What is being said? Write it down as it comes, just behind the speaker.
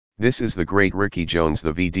This is the great Ricky Jones,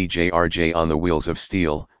 the VDJ RJ on the wheels of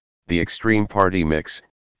steel, the Extreme Party Mix.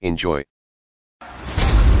 Enjoy.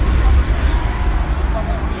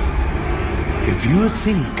 If you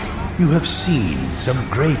think you have seen some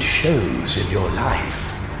great shows in your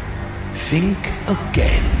life, think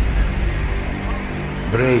again.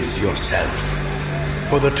 Brace yourself,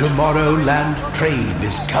 for the Tomorrowland train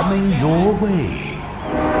is coming your way.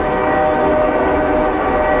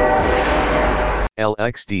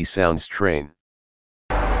 LXD Sounds Train.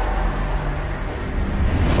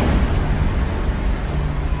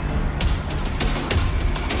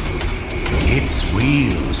 Its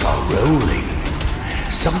wheels are rolling.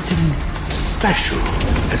 Something special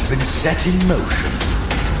has been set in motion,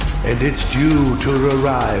 and it's due to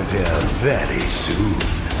arrive here very soon.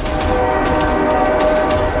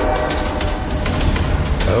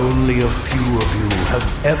 Only a few of you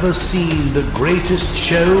have ever seen the greatest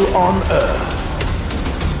show on Earth.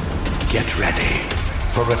 Get ready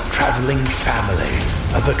for a traveling family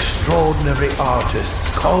of extraordinary artists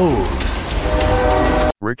called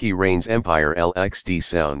Ricky Reigns Empire LXD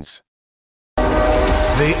Sounds.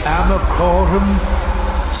 The Amacorum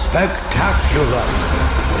Spectacular.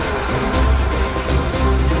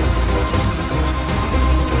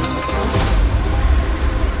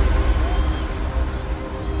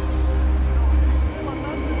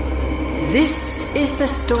 This is the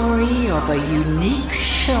story of a unique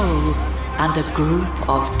show and a group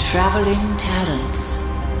of traveling talents.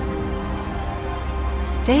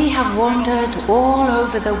 They have wandered all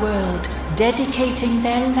over the world, dedicating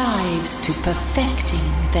their lives to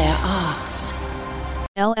perfecting their arts.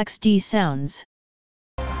 LXD Sounds.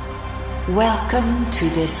 Welcome to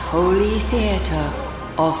this holy theater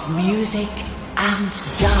of music and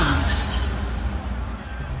dance.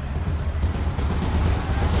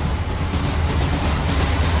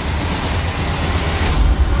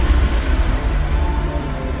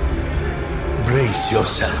 Brace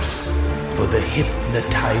yourself for the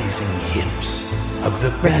hypnotizing hips of the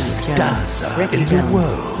best dancer in the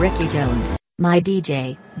world. Ricky Jones, my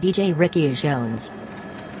DJ, DJ Ricky Jones.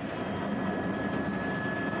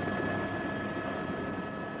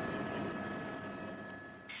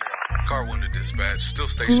 Car 1 to dispatch, still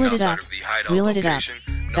stationed outside of the hideout Wheel it up. location.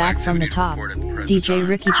 No Back from the activity top. reported at the present DJ time.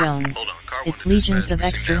 Ricky Jones. Hold on, Car 1 It's to legions dispatch, of we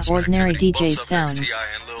see dance extraordinary activity. DJ Both subjects, sounds,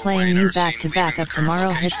 T.I. and Lil playing Wayne you are back seen to leaving back the up current tomorrow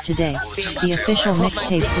location. hits today. Attempts The to official tail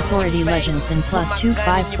mixtapes authority legends in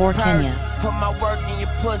 +254 Kenya. Put my work in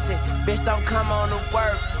your pussy, bitch don't come on to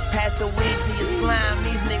work. Pass the weed to your slime,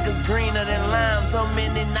 these niggas greener than lime. So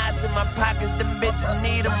many knots in my pockets, the bitches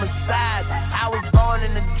need a massage. I was born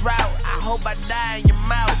in a drought, I hope I die in your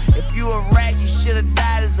mouth. If you a rat, you should've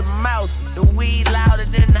died as a mouse. The weed louder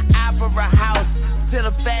than the opera house. Till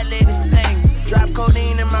the fat lady sing, drop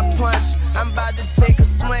codeine in my punch, I'm about to take a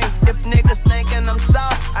swing. If niggas thinking I'm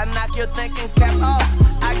soft, I knock your thinking cap off.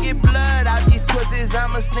 I get blood out these pussies,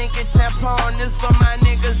 I'm a stinking tampon. This for my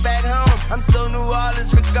niggas back home. I'm so New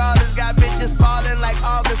Orleans regardless, got bitches falling like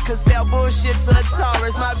August. Cause sell bullshit to a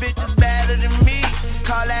Taurus, my bitch is better than me.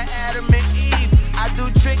 Call that Adam and Eve. I do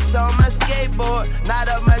tricks on my skateboard, not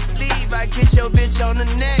up my sleeve. I kiss your bitch on the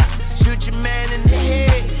neck, shoot your man in the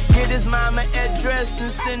head. Get his mama address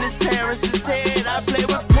and send his parents his head. I play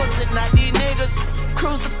with pussy, not these niggas.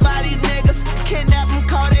 Crucify these niggas, kidnap them,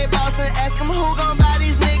 call they boss and ask them who gon' buy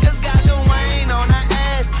these niggas. Got Lil Wayne on her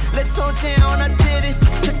ass, Lil Tunchi on her titties.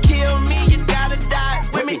 To kill me, you gotta die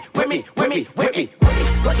with me, with me, with me, with me, with me,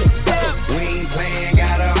 with me. We ain't playing,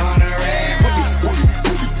 got 100 rap.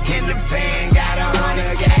 In the van, got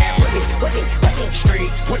 100 gas.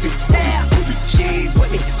 Streets with me, she's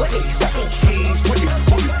with me, he's with me,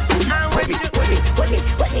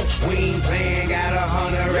 we ain't playing, got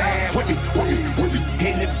 100 rap.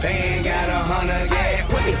 In the van, got 100 gas.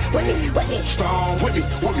 Strong with me,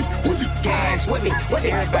 gas with me,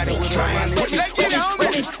 everybody trying with me.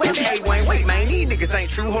 Hey Wayne, wait man, these niggas ain't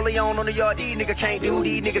true. Holy on the yard, these niggas can't do.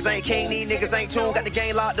 These niggas ain't king, these niggas ain't tuned. Got the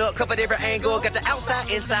game locked up, covered every angle. Got the outside,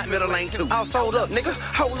 inside, middle lane too. All sold up, nigga,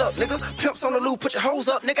 hold up, nigga. Pimps on the loop, put your hoes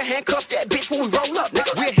up, nigga. Handcuff that bitch when we roll up,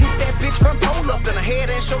 nigga. We'll hit that bitch from pole up in her head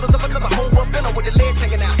and shoulders of another hoe up in her with the legs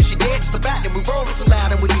hanging out. And she dead just about, then we roll it so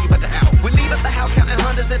loud and we leave at the house. We leave at the house counting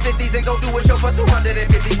hundreds and fifties and go do a show for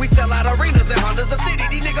 250. We sell out arenas and Hondas a city.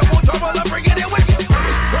 These niggas want trouble, I'm bringing it with me.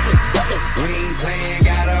 We ain't playing,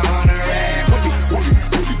 got 100 rap.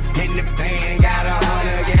 In the van, got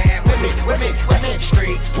 100 gas. With me,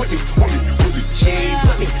 streets with me, she's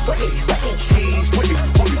with me, he's with me,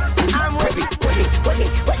 I'm with me,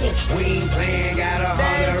 we ain't playing, got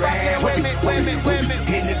 100 rap. With me,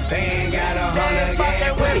 in the van, got 100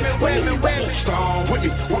 gas. With me, strong with me,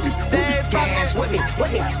 gas with with me,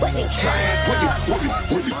 with me, with me. Giant with me, with me,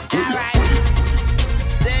 with me, with me. Alright.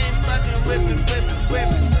 They ain't fucking with me, with me, with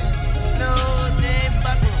me. No, they ain't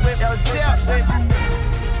fucking with me. Yo, tell with me.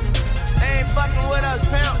 They ain't fucking with us,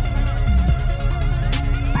 pimp.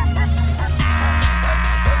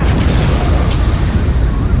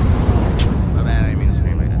 My bad, I didn't mean to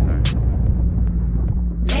scream like that, sorry.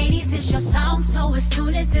 Ladies, it's your song, so as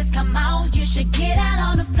soon as this come out, you should get out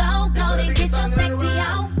on the floor, go and get your sexy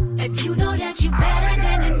on. If you know that you better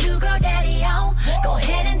than the new girl daddy on, go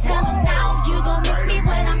ahead and tell him now, you gon' miss me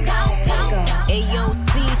when I'm gone. Ayo,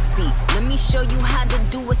 CC, let me show you how to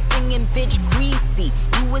do a singing bitch greasy.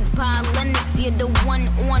 You was by Lennox, you're the one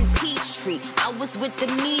on Peachtree. I was with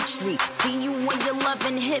Dimitri, see you when you're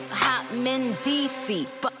loving hip-hop men DC.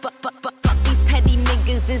 Fuck these petty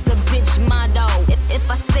niggas is a bitch motto. If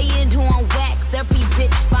I say it on wax, every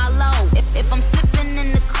bitch follow. If I'm sipping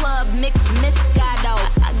in the club, mix Moscato.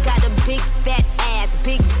 I got a big fat ass,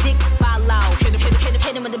 big dick follow.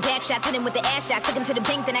 Hit him with the back shots, hit him with the ass shots. Took him to the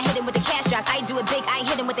bank, then I hit him with the cash drops. I do it big, I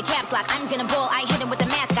hit him with the caps lock. I'm gonna ball, I hit him with the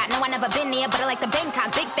mascot. No, I never been there, but I like the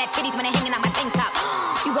Bangkok. Big fat titties when they hanging out my tank top.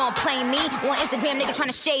 You gon' play me on Instagram, nigga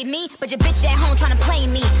tryna shade me, but your bitch at home tryna play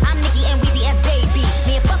me. I'm Nicki and Weezy F baby.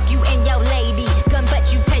 Me and fuck you and your lady. Gun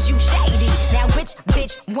butt you cause you shady. Now which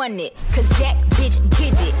bitch won it? Cause that bitch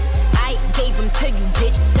get it. I gave them to you,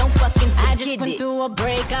 bitch. Don't fucking forget it. I just went through a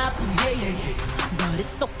breakup. Ooh, yeah, yeah, yeah. But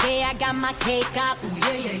it's okay, I got my cake up. Ooh,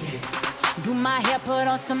 yeah, yeah, yeah. Do my hair, put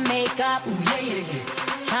on some makeup. Ooh, yeah, yeah, yeah.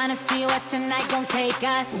 Tryna see what tonight gon' take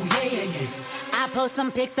us. Ooh, yeah, yeah, yeah. I post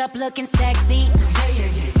some pics up looking sexy. Ooh, yeah, yeah,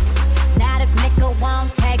 yeah. Now this nigga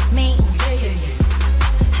won't text me. Ooh, yeah, yeah,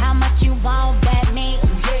 yeah. How much you won't bet me? Ooh,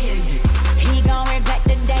 yeah, yeah, yeah. He gon' regret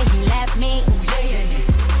the day he left me. Ooh, yeah, yeah, yeah.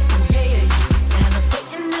 Ooh, yeah, yeah, yeah.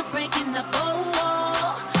 Celebrating the breaking up, oh,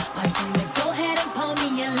 oh. Why don't you go ahead and pull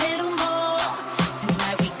me a little more?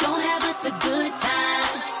 Tonight we gon' have us a good time.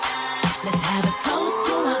 Let's have a toast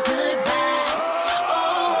to our goodbyes.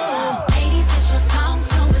 Oh, ladies, it's your song,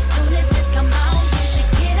 so as soon as this come on, you should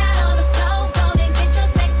get out on the floor, go and get your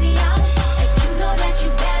sexy on. If you know that you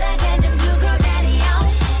better than the new girl daddy on,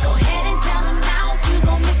 go ahead and tell him now, you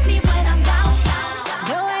gon' miss me when I'm gone.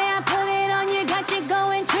 The way I put it on you got you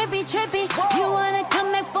going trippy, trippy. You wanna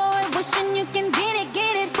come back forward, wishing you can get it,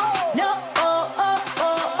 get it. No, oh, oh,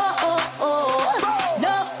 oh, oh, oh, oh.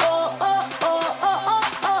 No, oh, oh, oh, oh,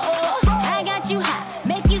 oh, oh. I got you hot,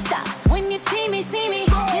 make you stop when you see me, see me.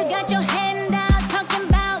 You got your hand out, talking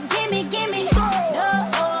about gimme, gimme. No,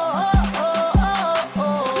 oh, oh, oh, oh,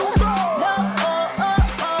 oh. No, oh, oh,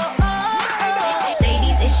 oh, oh.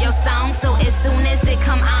 Ladies, it's your song, so as soon as it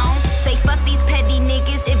come on, say fuck these petty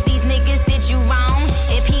niggas if these niggas did you wrong.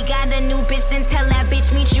 If he got a new bitch, then tell that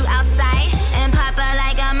bitch meet you outside. And pop her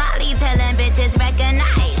like a molly, telling bitches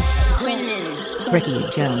recognize. Grinning. Ricky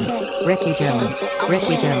Jones, Ricky Jones,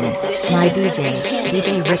 Ricky Jones. My DJ,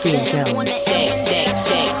 DJ Ricky Jones. Shake, shake,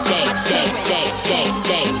 shake, shake, shake, shake,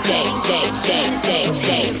 shake, shake, shake, shake, shake, shake,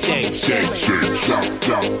 shake, shake, Shake, shake, jump,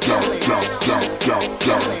 jump, jump, jump, jump, jump,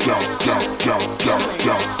 jump, jump, jump, jump,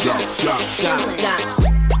 jump, jump, jump, jump, jump.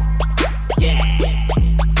 Yeah. Yeah.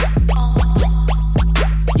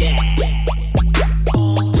 Yeah.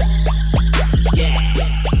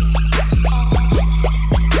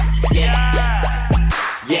 Yeah.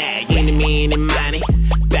 Yeah, eeny, meeny, miny.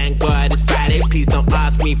 Thank God it's Friday. Please don't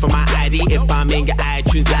ask me for my ID. If I'm in your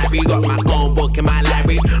iTunes library, got my own book in my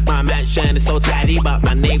library. My mansion is so tidy, but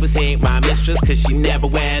my neighbors ain't my mistress, cause she never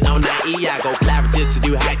wear no nightie. I go Claridge's to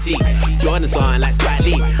do high tea. Jordan's on like Spike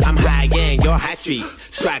Lee. I'm high gang, you're high street.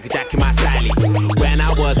 Swagger jack in my styling. When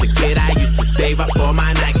I was a kid, I used to save up for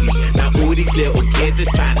my Nikes. Now all these little kids is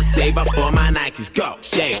trying to save up for my Nikes. Go,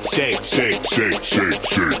 shake, shake, shake, shake, shake,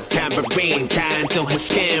 shake. Tambourine, time till her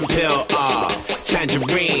skin peel off.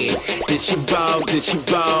 Tangerine, did she vogue, did she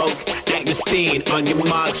vogue? Agnesteen, on your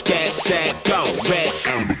marks, get set, go. Red,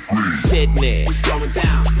 amber, green. Sydney, what's going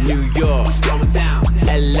down? New York, what's going down?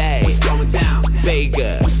 LA, what's going down?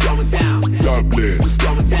 Vegas, what's going down? Dublin, what's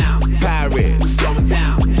going down? Paris, what's going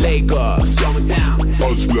down? Lagos, what's going down?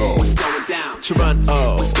 Oslo, what's going down?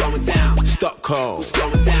 Toronto, what's going down? Stockholm, what's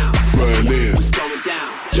going down? Berlin, what's going down?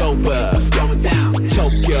 Joburg, what's going down?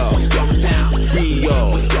 Tokyo, what's going down? Rio,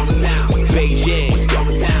 what's going down? Beijing, what's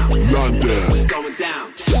going down? London, what's going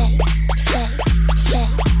down? Shake, shake, shake,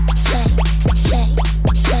 shake, shake,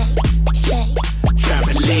 shake, shake.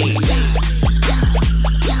 Trampoline. Jump, jump,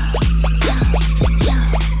 jump, jump,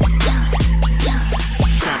 jump, jump, jump.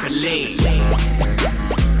 Trampoline.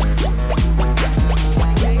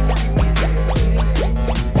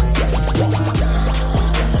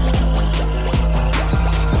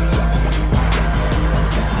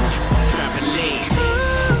 Trampoline.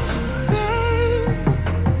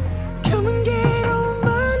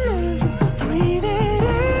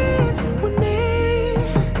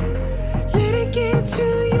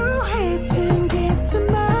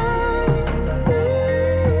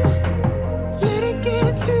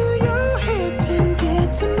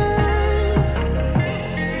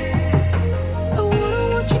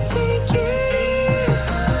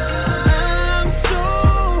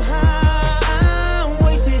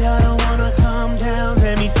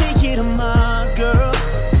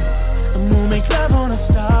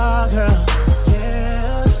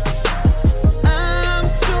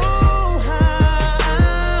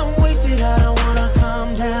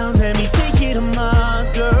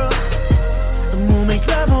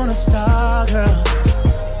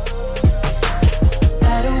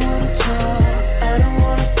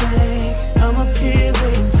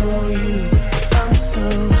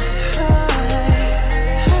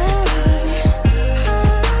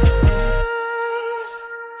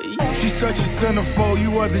 such a centerfold,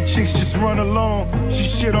 you other chicks just run along. She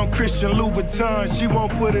shit on Christian Louboutin, she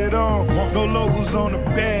won't put it on. No logos on the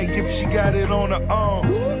bag if she got it on her arm.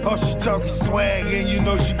 Oh, she talking swag and you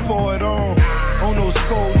know she pour it on. On those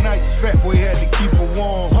cold nights, fat boy had to keep her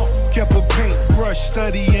warm. Kept a paintbrush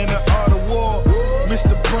studying the art of war.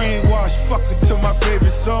 Mr. Brainwash, fucking to my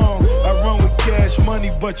favorite song. I run with cash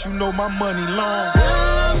money, but you know my money long.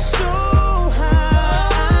 I'm so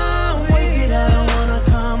high, I'm wasted, I don't wanna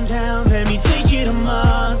calm down. Let me take you to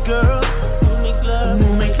Mars, girl. We'll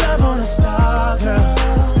make love on a star, girl.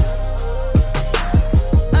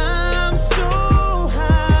 I'm so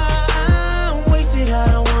high, I'm wasted, I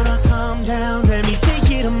don't wanna calm down. Let me take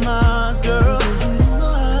you to Mars, girl.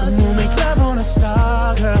 We'll make love on a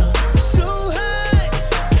star, girl.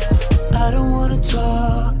 I don't wanna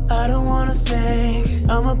talk, I don't wanna think.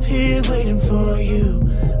 I'm up here waiting for you.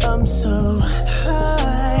 I'm so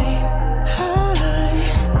high, high,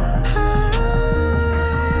 high.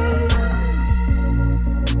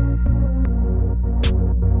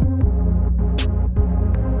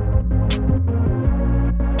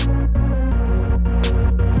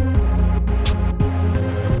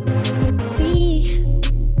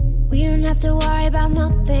 We don't have to worry about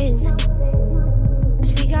nothing.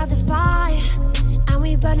 We got the fire, and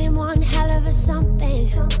we burning one hell of a something.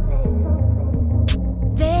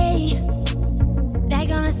 They're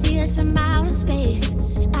gonna see us from outer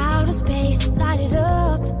space, light it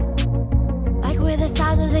up, like we're the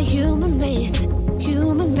stars of the human race,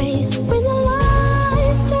 human race. When the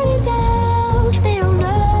lights turning down, they don't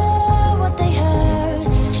know what they heard.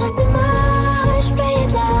 Strike the march, play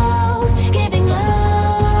it loud, giving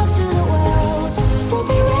love to the world. We'll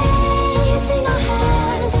be raising our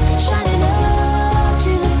hands, shining up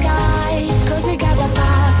to the sky, 'cause we got the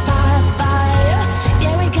fire, fire, fire.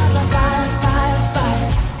 Yeah, we got the fire, fire, fire.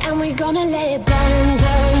 And we're gonna let it burn,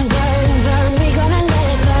 burn, burn, burn. We're gonna let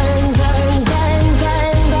it burn, burn, burn,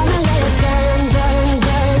 burn. Gonna let it burn, burn,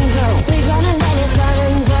 burn, burn. We're gonna let it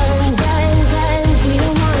burn, burn, burn, burn. We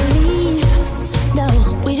don't wanna leave, no,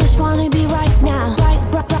 we just wanna be right now,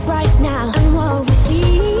 right now. And what we see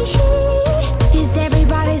is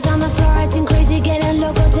everybody's on the floor acting crazy, getting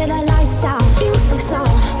loco till the lights out. Music's on,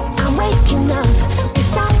 I'm waking up. We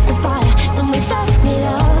start the fire, then we burn it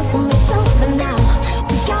up. When it's over now,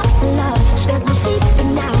 we got the love. There's no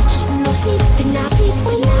sleeping now, no sleeping now.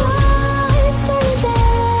 When the lights turn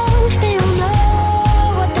down, they don't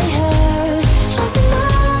know what they heard. Strike the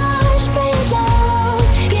march, play it loud,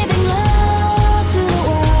 giving love to the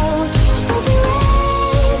world. We'll be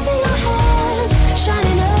raising our hands,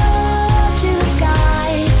 shining up to the sky,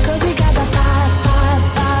 'cause we got the fire, fire,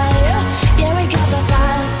 fire. Yeah, we got the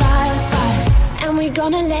fire, fire, fire. And we're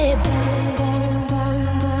gonna let it burn, burn, burn,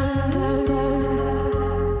 burn, burn, burn.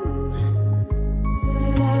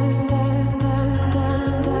 Burn, burn, burn,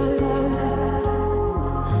 burn, burn, burn.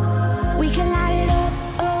 We can light it up,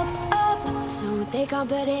 up, up, so they can't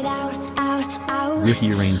put it out, out, out.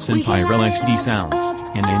 RICKYREIGNSEMPIRE LXD Sounds,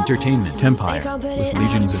 an entertainment empire with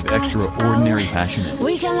legions of extraordinary, passionate,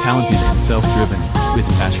 talented and self-driven, with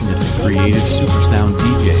passionate and creative super sound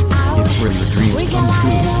DJs. It's where your dreams come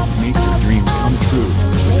true. Make your dreams come true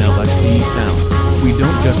with LXD Sounds. We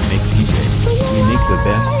don't just make DJs, we make the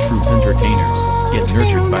best true entertainers. Get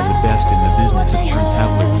nurtured by the best in the business of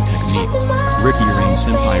turntablism techniques.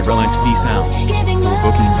 RICKYREIGNSEMPIRE LXD Sounds. For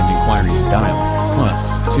bookings and inquiries dial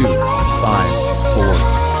 +2 5 4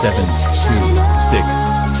 7 2 6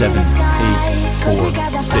 7 8 4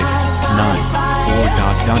 6 9 4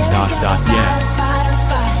 yeah.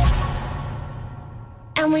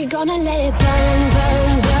 And we're gonna let it burn,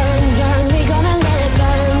 burn, burn, burn. We're gonna let it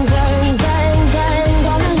burn, burn, burn, burn.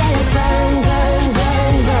 Gonna let it burn, burn,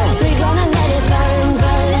 burn, burn. We're gonna let it burn,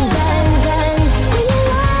 burn, burn, burn. When the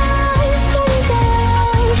lights turn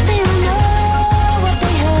down, they don't know what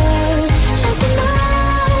they heard. Strike the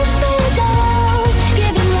march, play it loud,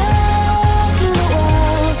 giving love to the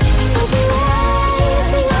world. We'll be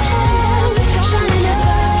raising our hands, shining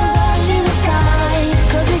up to the sky,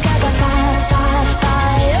 'cause we got the fire, fire,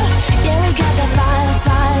 fire. Yeah, we got the fire,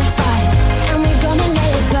 fire, fire. And we're gonna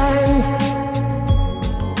let it burn.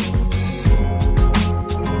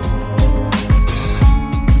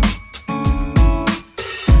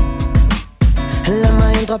 Lad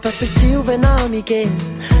mig ændre perspektiv, venner om igen.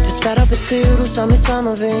 Det er svært at beskrive, du som en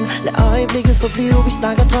sommerven. Lad øjeblikket forblive, vi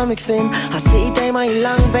snakker drøm ikke find. Har set damer i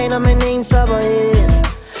lange baner, men en stopper ind.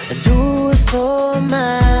 Du så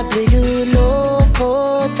mig, blikket lå på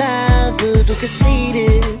dig. Ved du kan se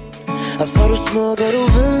det, og for du smuk, og du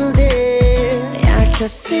ved det. Jeg kan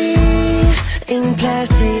se en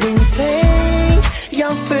plads i din seng.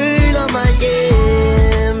 Jeg føler mig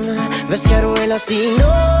hjem, Hvad skal du ellers sige? No.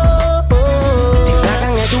 Det er hver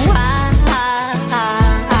gang at du har.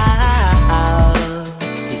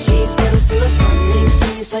 Det er jeans, hvor du sidder sammen, ikke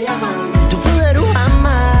spiser jeg har. Du ved at du har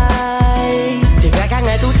mig. Det er hver gang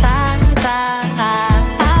at du tager.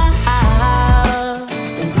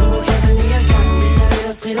 Den blå kavalier gang, hvis jeg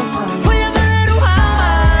ellers stiller frem. For jeg ved at du har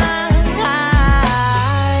mig.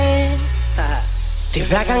 Det er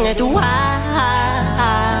hver gang at du har.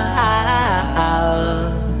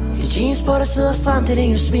 Det er jeans på der sidder stramt, det er det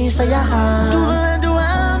jeg spiser jeg har. Du ved at du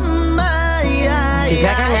har mig. Det er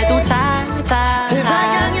hver gang at du tager. Det er hver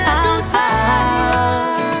gang at du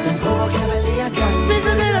tager. Den blå kavalier gang, hvis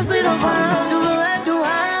jeg ellers stiller frem. Du ved at du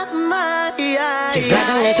har mig. Det er hver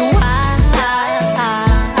gang at du har.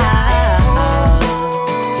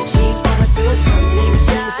 Det er jeans på der sidder stramt, det er det jeg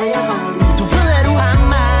spiser jeg har. Du ved at du har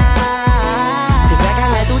mig. Det er hver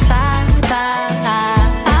gang at du tager.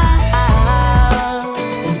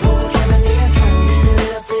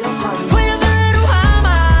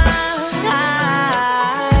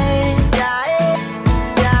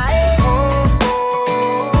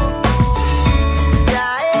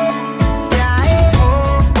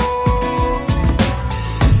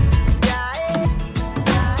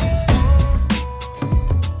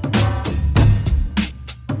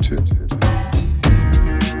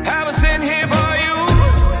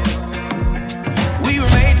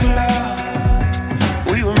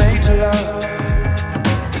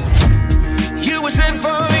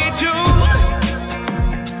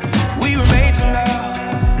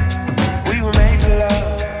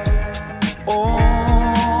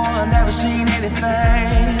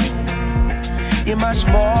 You're much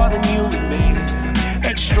more than human being,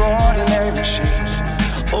 extraordinary machine.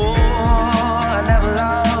 Oh, I never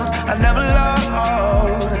loved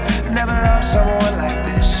someone like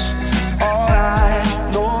this. All I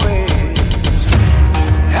know is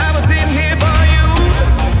I was in here for you.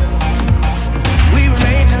 We were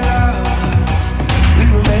made to love. We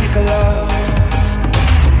were made to love.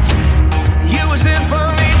 You was in for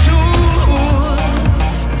me too.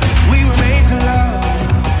 We were made to love.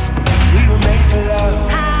 We were made to love.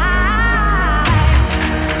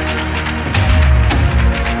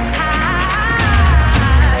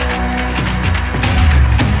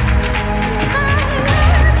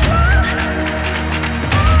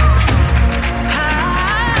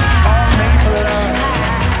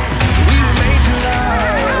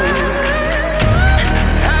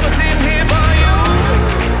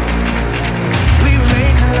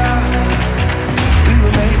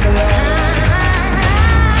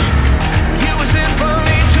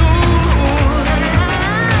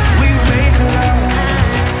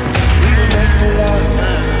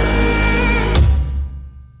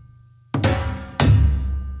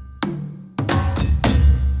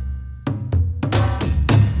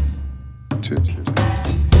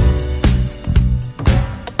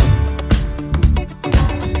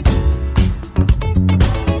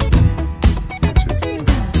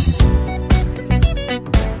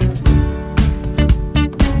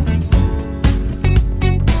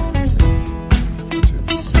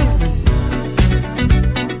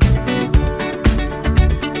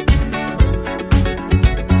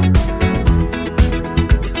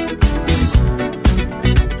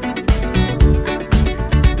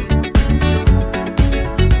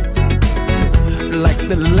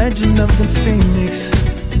 Legend of the Phoenix,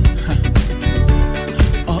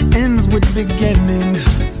 all ends with beginnings.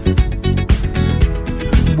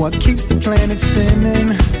 What keeps the planet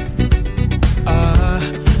spinning?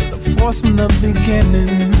 The force from the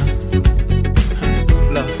beginning.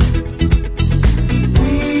 Love.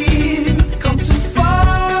 We've come too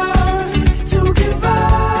far to give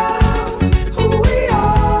up who we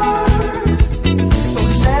are. So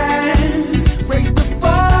let's raise the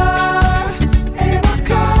bar and our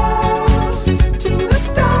cups to the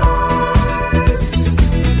stars.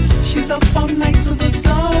 She's up all night to the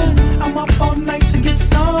sun. I'm up all night to get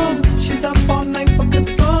some. She's up all night for good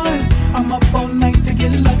fun. I'm up all night to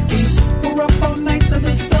get lucky. We're up all night to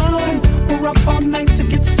the sun. We're up all night to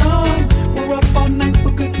get some. We're up all night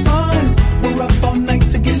for good fun. We're up all night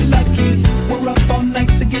to get lucky. We're up all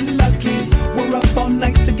night to get lucky. We're up all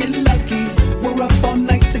night to get lucky. We're up all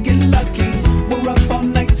night to get lucky. We're up all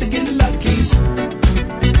night to get lucky.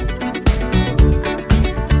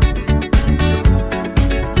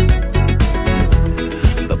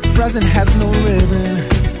 The present has no ribbon.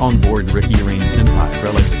 On board RICKYREIGNSEMPIRE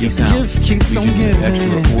LXD Sounds, legions of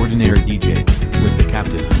extraordinary DJs, with the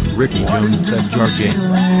captain, Ricky Jones ZRJ.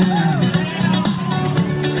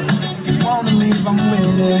 If you wanna leave, I'm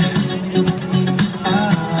with it.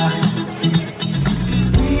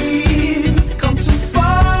 We've come too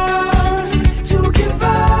far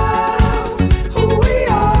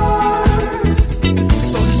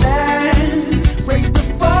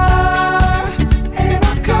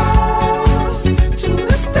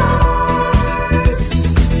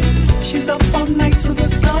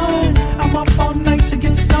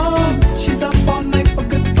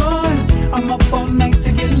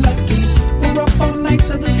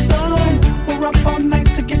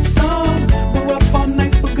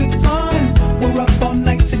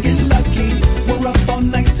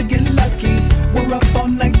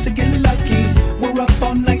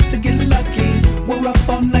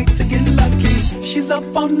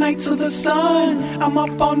sun. I'm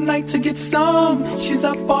up all night to get some. She's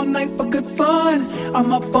up all night for good fun.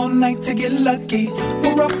 I'm up all night to get lucky.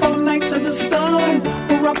 We're up all night to the sun.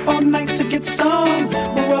 We're up all night to get some.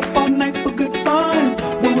 We're up all night for good fun.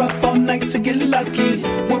 We're up all night to get lucky.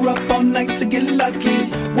 We're up all night to get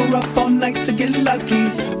lucky. We're up all night to get lucky.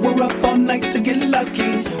 We're up all night to get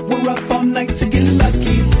lucky. We're up all night to get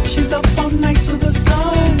lucky. She's up all night to the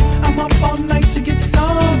sun. I'm up all night to get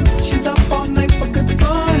some. She's up all night for good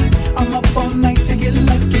fun. I'm up all night to get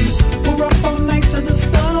lucky. We're up all night to the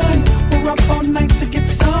sun. We're up all night to get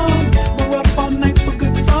some. We're up all night for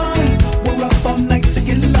good fun. We're up all night to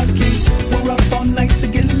get lucky. We're up all night to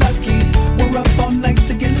get lucky. We're up all night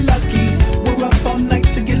to get lucky. We're up all night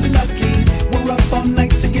to get lucky. We're up all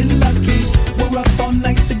night to get lucky. We're up all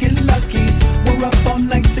night to get lucky. We're up all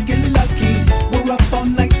night to get lucky. We're up all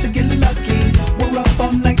night to get lucky. We're up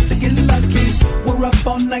all night to get lucky. We're up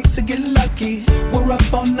all night to get lucky. We're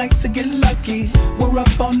up all night to get lucky. We're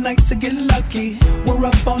up all night to get lucky. We're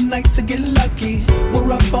up all night to get lucky.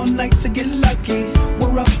 We're up all night to get lucky.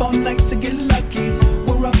 We're up all night to get lucky.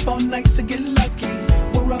 We're up all night to get lucky.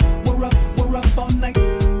 We're up all night.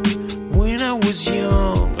 When I was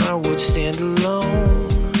young, I would stand alone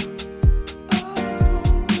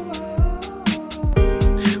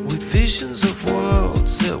with visions of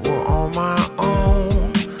worlds that were on my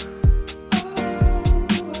own.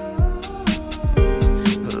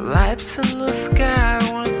 The lights in the sky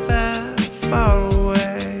weren't that far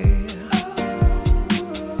away.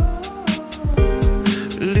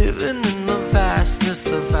 Living in the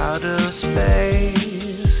vastness of outer space.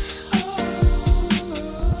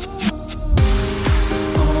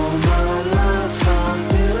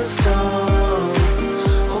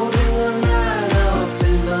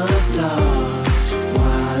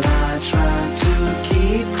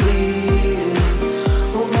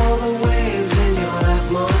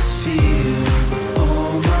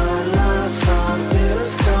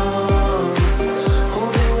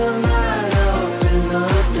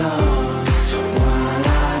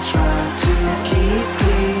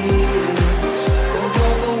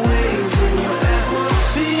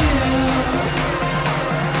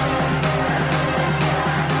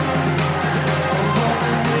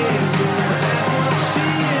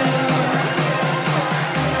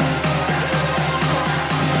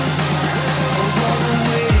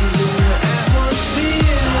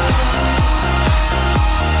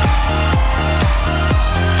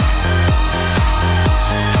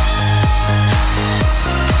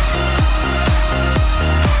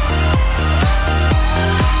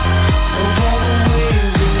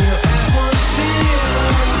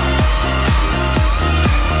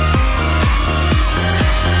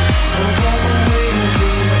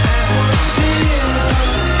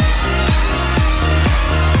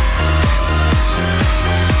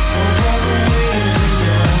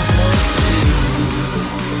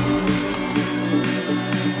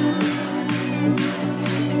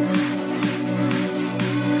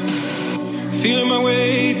 Feeling my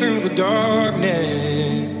way through the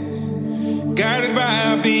darkness, guided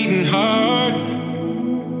by a beating heart.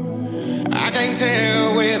 I can't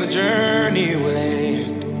tell where the journey will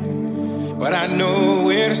end, but I know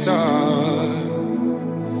where to start.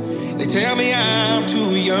 They tell me I'm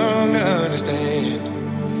too young to understand.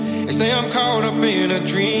 They say I'm caught up in a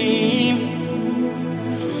dream.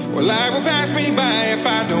 Well, life will pass me by if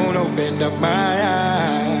I don't open up my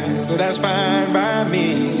eyes. So that's fine by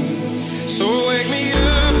me. So wake me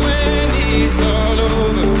up when it's all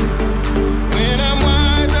over, when I'm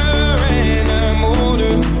wiser and I'm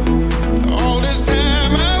older. All this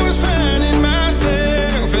time I was finding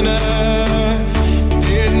myself and I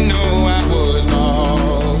didn't know I was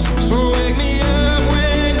lost. So wake me up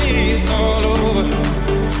when it's all over,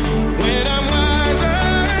 when I'm wiser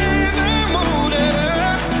and I'm older.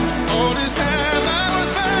 All this time I was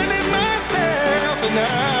finding myself and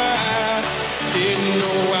I didn't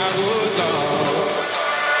know I was lost.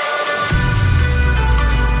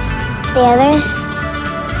 The others,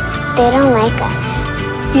 they don't like us.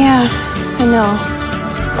 Yeah, I know.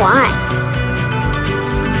 Why?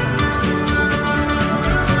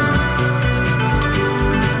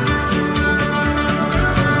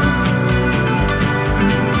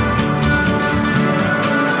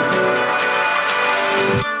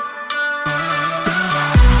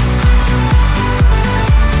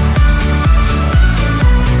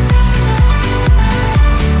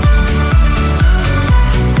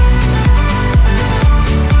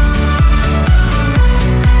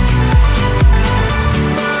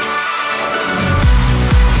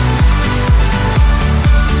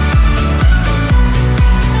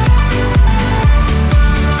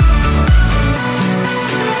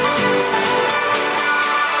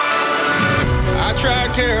 I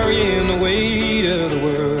tried carrying the weight of the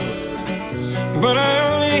world, but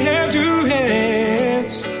I only have 2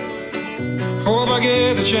 hands. Hope I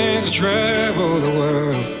get the chance to travel the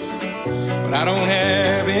world, but I don't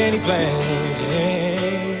have any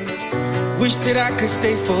plans. Wish that I could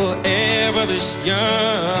stay forever this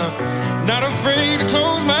young, not afraid to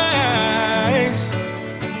close my eyes.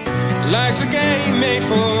 Life's a game made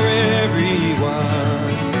for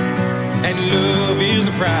everyone, and love is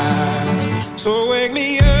the prize. So wake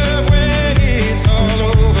me up when it's all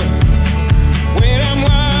over, when I'm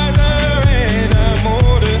wiser and I'm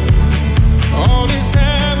older. All this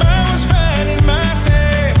time I was finding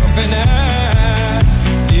myself, and I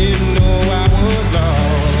didn't know I was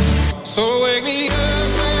lost. So wake me up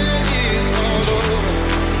when it's all over,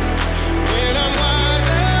 when I'm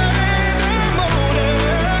wiser and I'm older.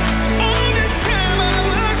 All this time I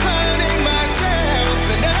was finding myself,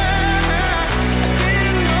 and I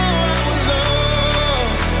didn't know I was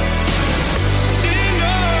lost. Didn't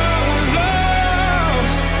know I was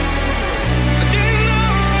lost. I didn't know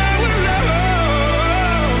I was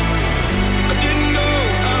lost. I didn't know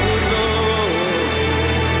I was lost.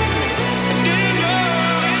 I didn't know.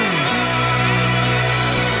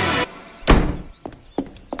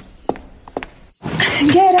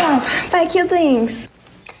 Get up, pack your things.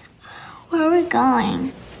 Where are we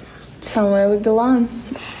going? Somewhere we belong.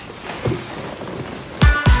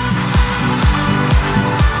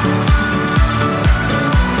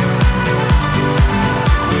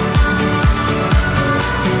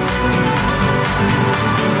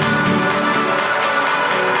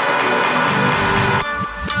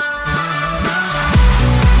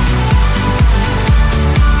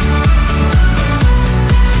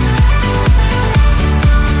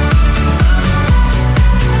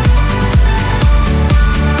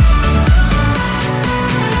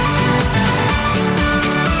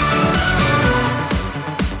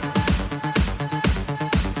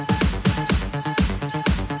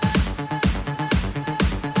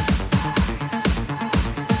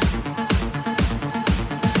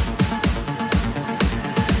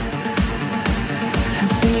 I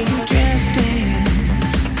see you drifting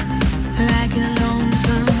like a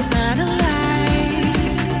lonesome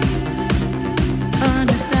satellite on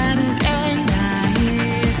a Saturday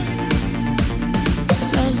night.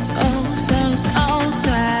 So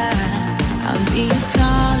sad. I'll be a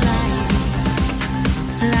starlight,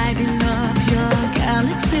 lighting up your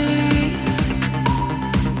galaxy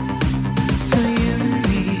for you and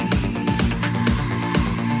me.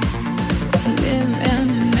 Living in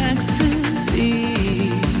ecstasy.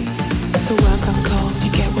 The world gone cold,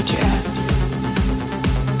 you get what you earn.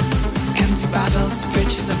 Empty bottles,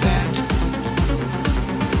 bridges are burned.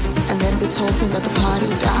 And then they told me that the party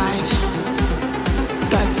died,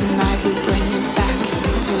 but tonight we bring it back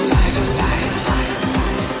to life.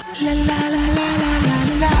 La la la la la la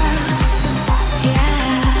la.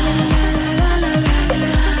 Yeah. La la la la la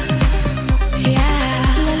la.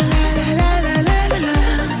 Yeah. La la la la la la la.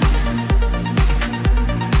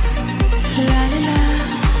 La la la.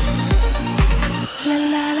 La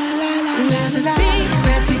la la la la la. The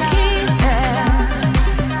secret you keep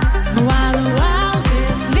while the world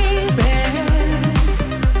is sleeping.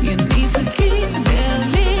 You need to keep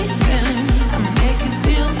believing and make you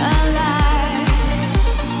feel alive.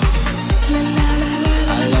 La la la la la.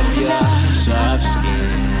 I love your soft skin.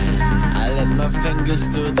 I let my fingers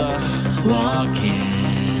do the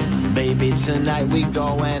walking. Baby, tonight we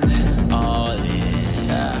going all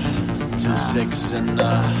in, till 6 in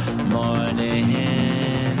the morning.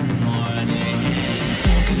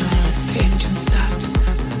 Broken heart, the engine stopped.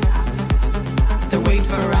 They wait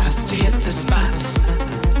for us to hit the spot.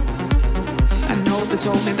 I know they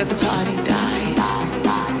told me that the party died,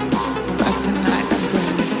 but tonight I'm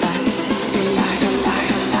bringing it back to life.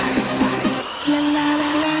 La la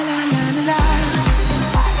la la la la la.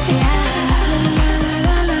 Yeah. La la la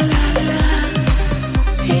la la la.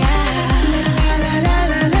 Yeah. La la la la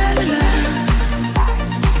la la.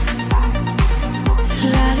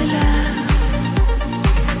 La la la.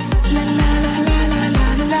 La la la la la la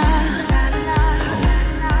la.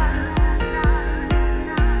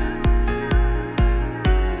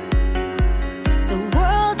 The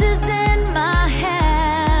world is in my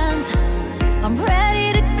hands. I'm ready.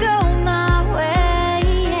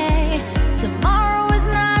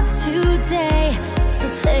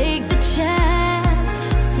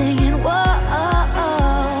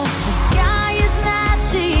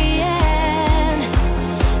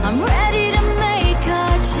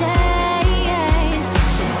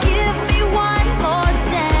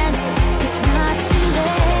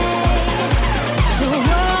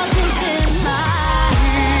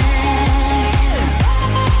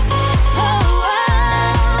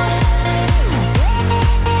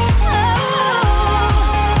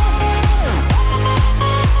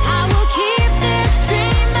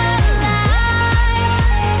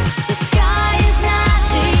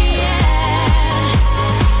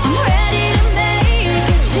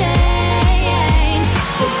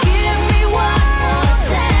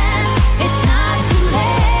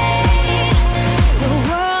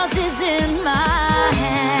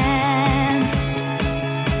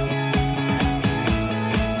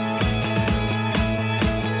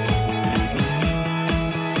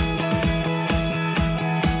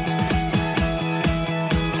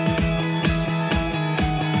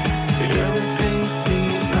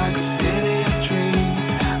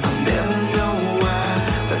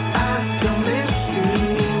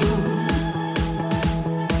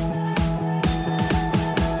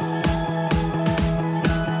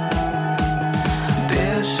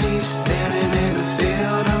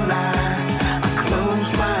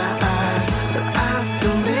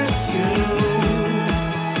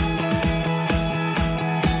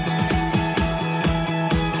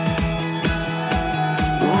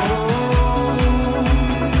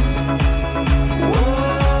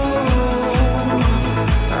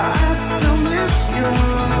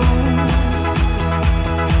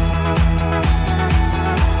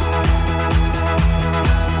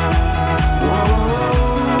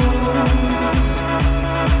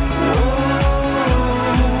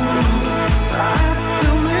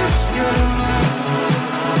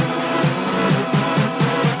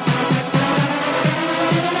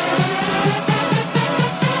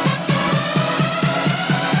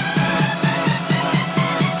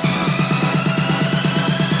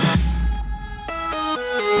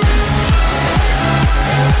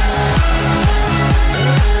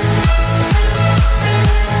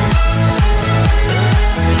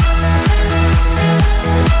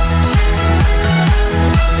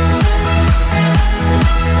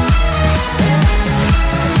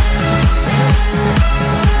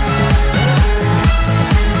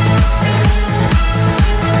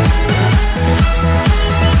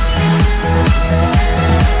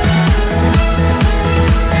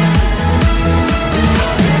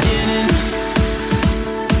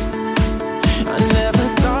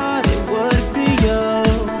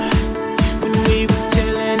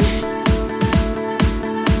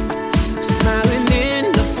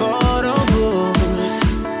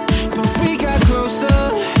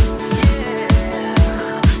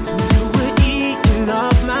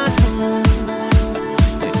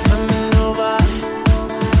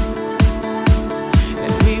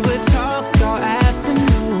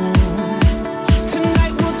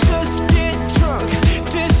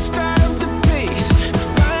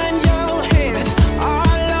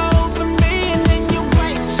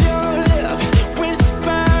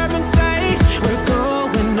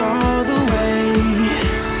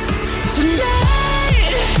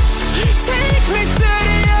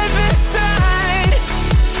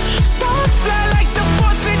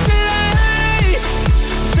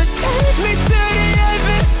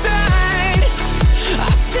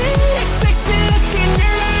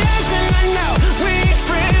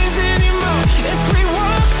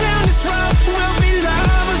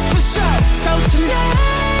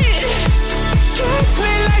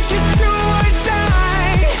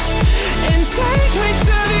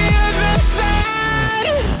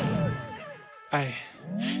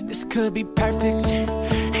 could be perfect,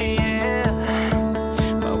 yeah,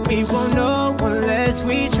 but we won't know unless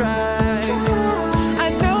we try. I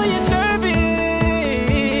know you're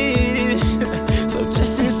nervous, so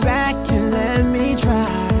just sit back and let me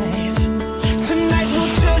drive. Tonight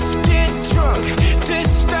we'll just get drunk,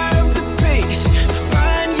 disturb the peace,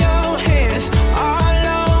 burn your hands all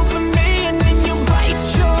over me, and then you bite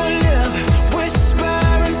your lip, whisper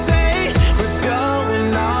and say we're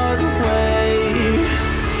going all the way.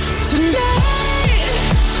 Tonight,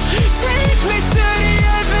 take me to the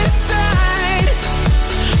other side.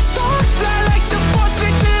 Sparks fly like the 4th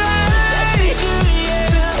of July.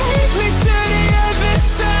 Just take me to the other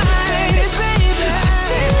side, baby. I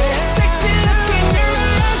see that sexy look in your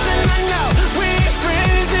eyes, and I know we ain't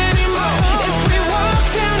friends anymore. If we walk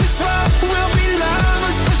down this road, we'll be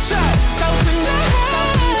lovers for sure. So tonight,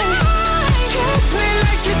 kiss me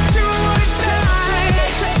like it's do or die,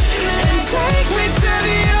 and take me to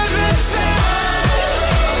the other side.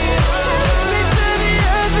 Take me to the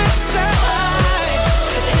other side,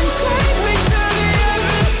 and take me to the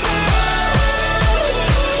other side.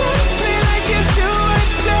 Kiss me like it's do or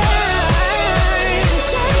die, and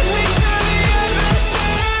take me to the other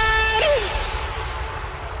side.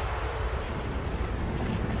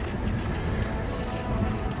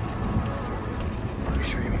 Are you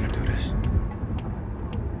sure you want to do this?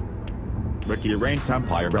 Ricky Reigns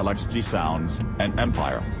Empire LXD Sounds, an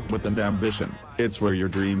empire with an ambition. It's where your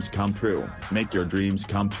dreams come true. Make your dreams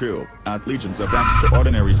come true at Legions of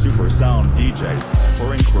Extraordinary Super Sound DJs.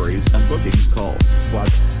 For inquiries and bookings, call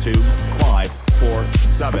 +2 5 4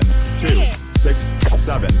 7 2 6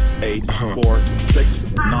 7 8 4 6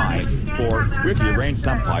 9 4. Ricky Reigns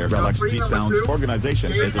Empire LXD Sounds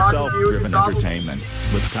organization is a self-driven entertainment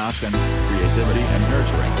with passion, creativity, and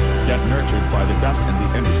nurturing. Get nurtured by the best in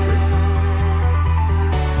the industry.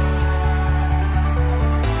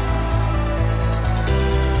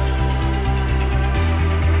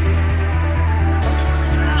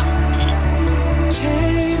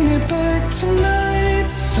 Take me back tonight,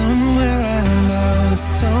 somewhere I love,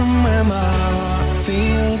 somewhere my heart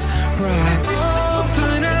feels right.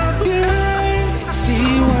 Open up your eyes,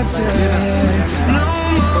 see what's ahead. No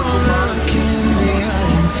more looking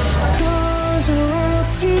behind. Stars are out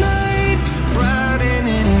tonight,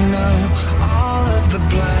 brightening up all of the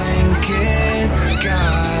blanket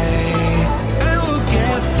sky, and we'll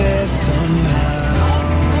get there somehow.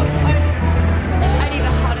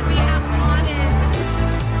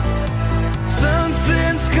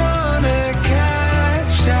 Something's gonna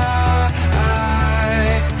catch our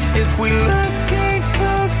eye if we look get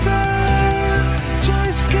closer.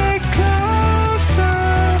 Just get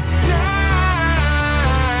closer now.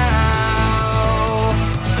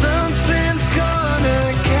 Something's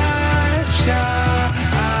gonna catch our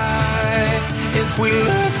eye if we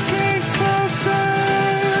look get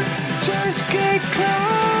closer. Just get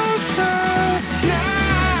closer now.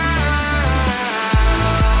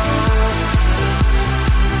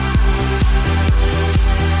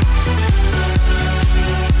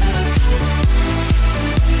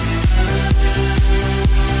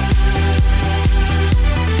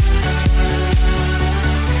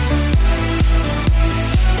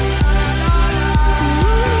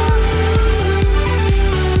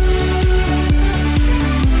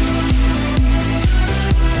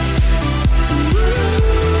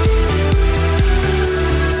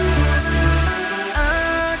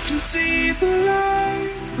 I can see the light.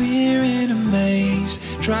 We're in a maze,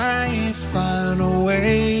 trying to find a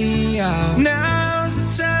way out. Now's the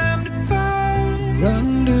time to fight.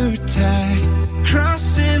 Under attack,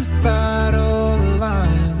 crossing the battle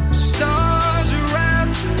line. Stars are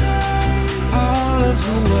out tonight. All of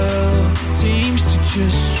the world seems to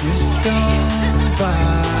just drift on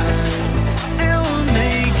by, and we'll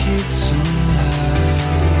make it somehow.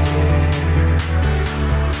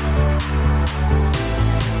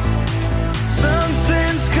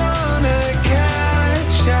 Something's gonna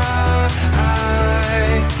catch our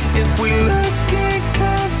eye if we look get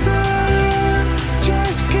closer.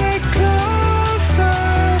 Just get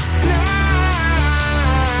closer now.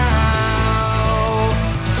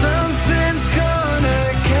 Something's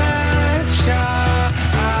gonna catch our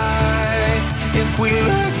eye if we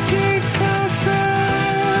look get closer.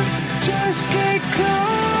 Just get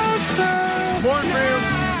closer. One man,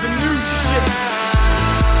 the new shit.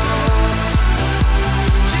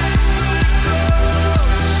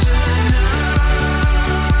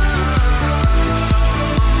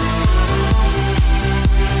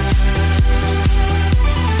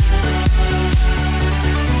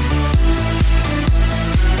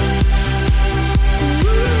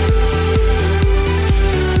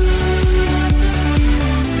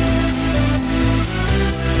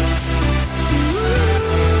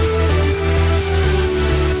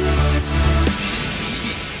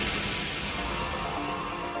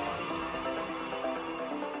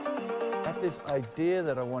 idea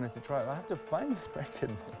that I wanted to try. I have to find this record.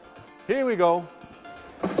 Here we go.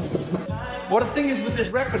 What the thing is with this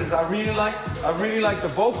record is I really like the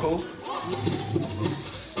vocal.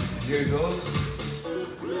 Here it goes.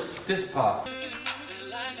 This part.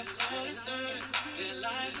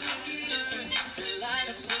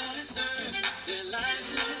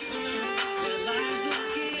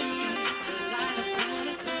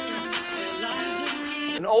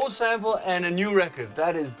 An old sample and a new record.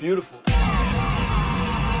 That is beautiful.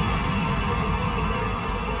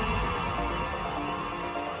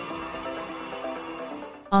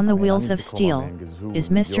 On the Wheels of Steel is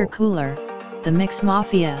Mr. Cooler, the Mix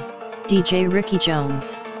Mafia, DJ Ricky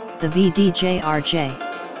Jones, the VDJ RJ.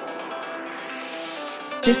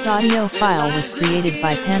 This audio file was created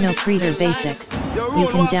by Pano Creator Basic. You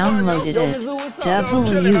can download it at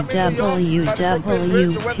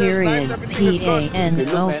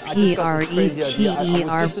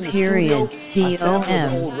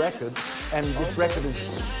www.panopreter.com. And this record is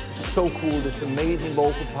so cool, this amazing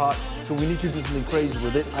vocal part, so we need to do something crazy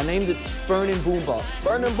with it. I named it Burning Boombox.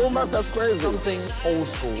 Burning Boombox, that's crazy. Something old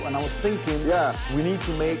school, and I was thinking, we need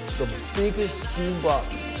to make the biggest boombox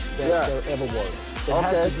that there ever was. It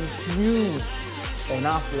has to be huge, and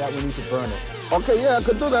after that we need to burn it. Okay, yeah, I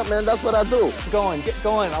could do that, man. That's what I do. Get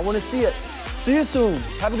going. I want to see it. See you soon.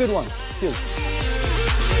 Have a good one. Cheers.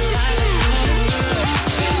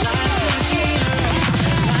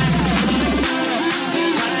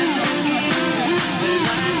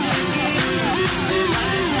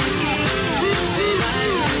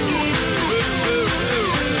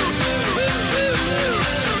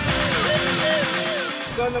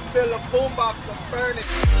 Gonna fill a boombox and burn it.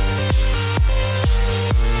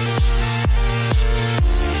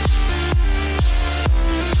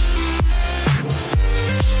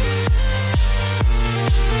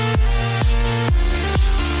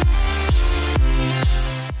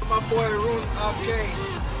 My boy Rune Arcade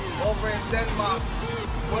over in Denmark.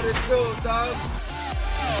 What it do, dog?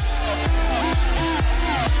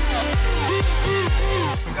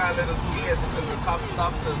 We got a little scared because the cops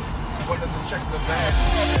stopped us. Wanted to check the van.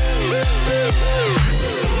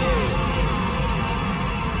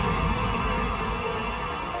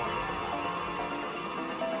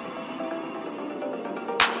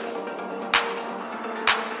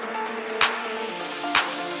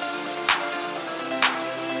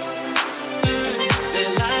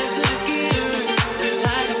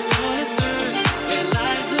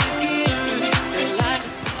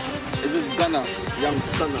 This is Gunna, young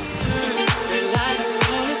stunner.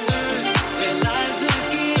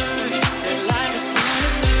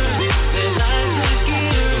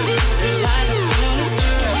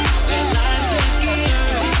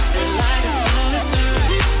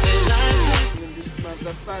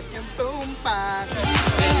 Fucking boombox.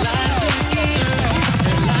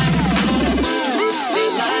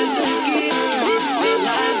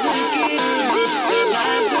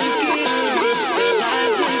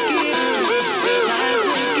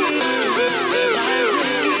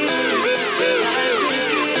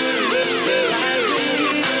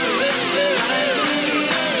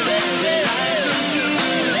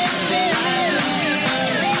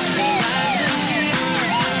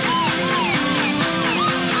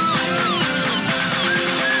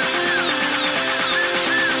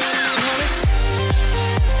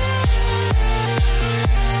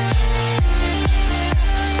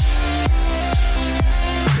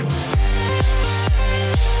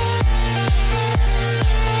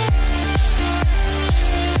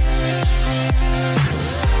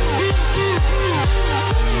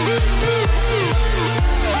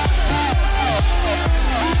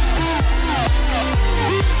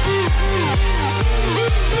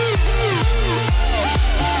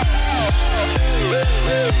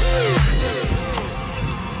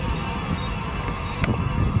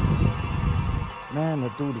 Man,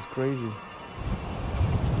 that dude is crazy.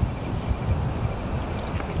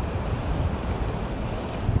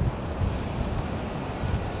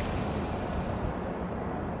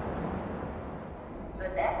 The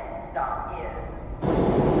next stop is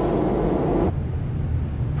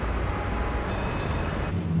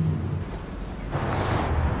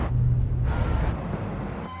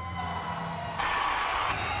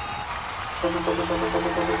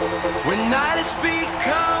when night has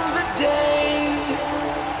become the day,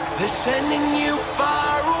 they're sending you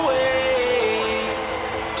far away,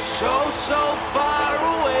 so far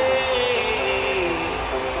away.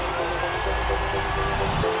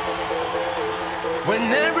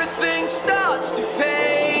 When everything starts to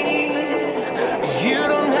fade, you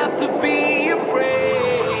don't have to be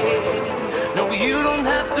afraid. No, you don't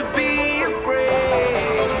have to be afraid.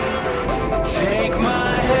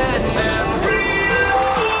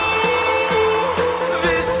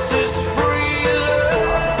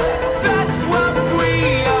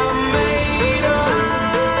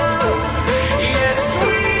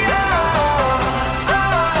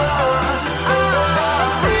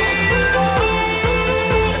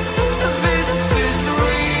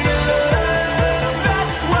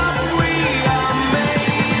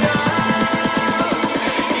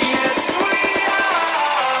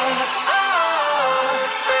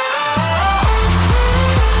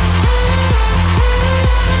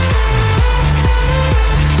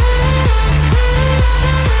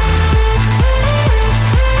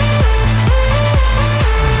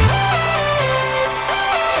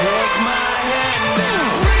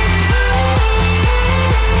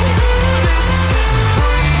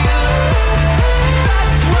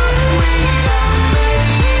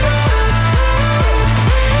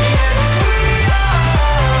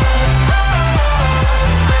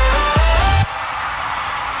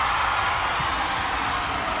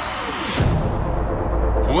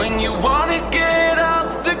 to get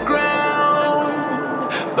off the ground,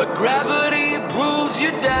 but gravity pulls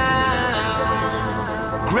you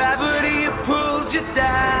down. Gravity pulls you down.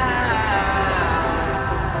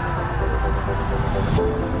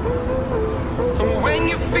 And when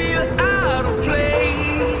you feel out of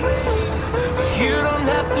place, you don't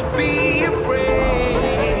have to be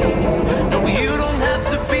afraid. No, you don't have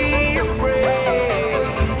to be afraid.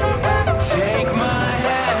 Take my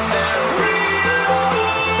hand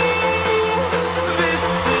and this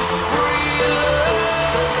is free love.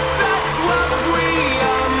 That's what we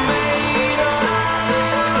are made of.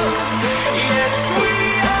 Yes, we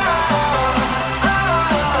are.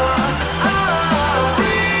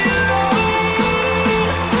 Free love.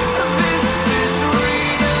 This is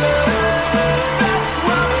real love. That's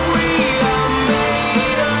what we are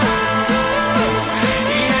made of.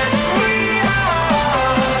 Yes, we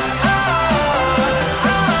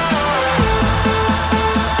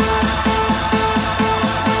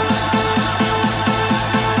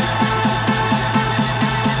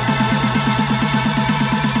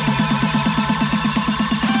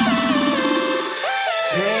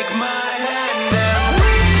take my hand and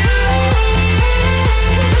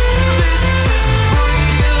this is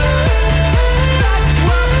free love. That's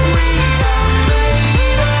what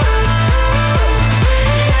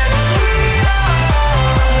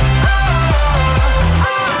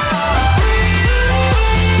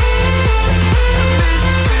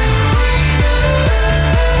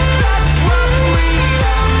we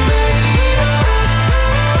are made of.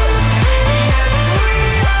 Yes, we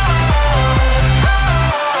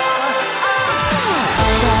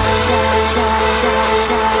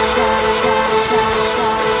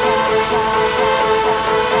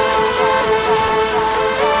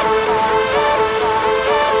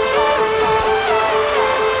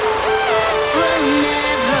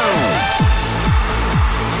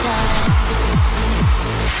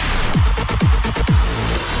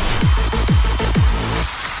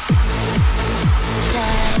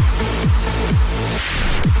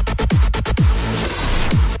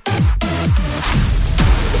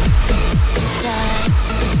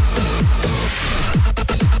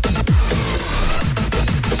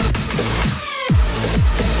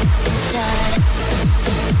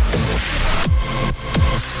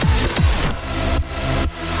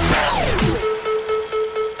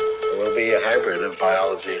Will be a hybrid of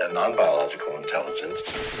biology and non-biological intelligence,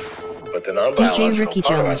 but the DJ non-biological Ricky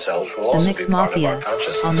part of Jones, ourselves will the also Mix be part of Mafia, our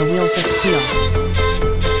consciousness. on the Wheels of Steel.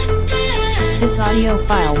 This audio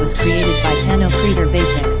file was created by Panoprether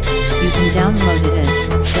Basic. You can download it at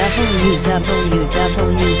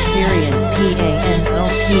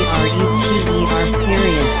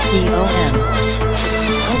www.panoprether.com.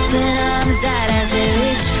 Open arms out as they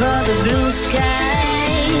reach for the blue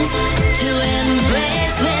skies to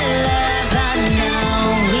embrace with love. I know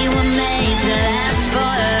we were made to last for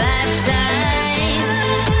a lifetime,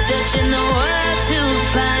 searching the world to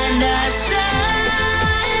find our sun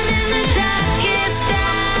in the darkest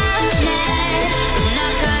of night.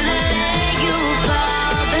 Not gonna let you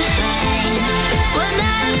fall behind. We're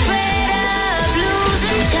not afraid of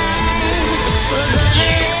losing time. We're gonna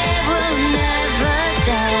live, we'll never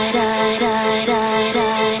die.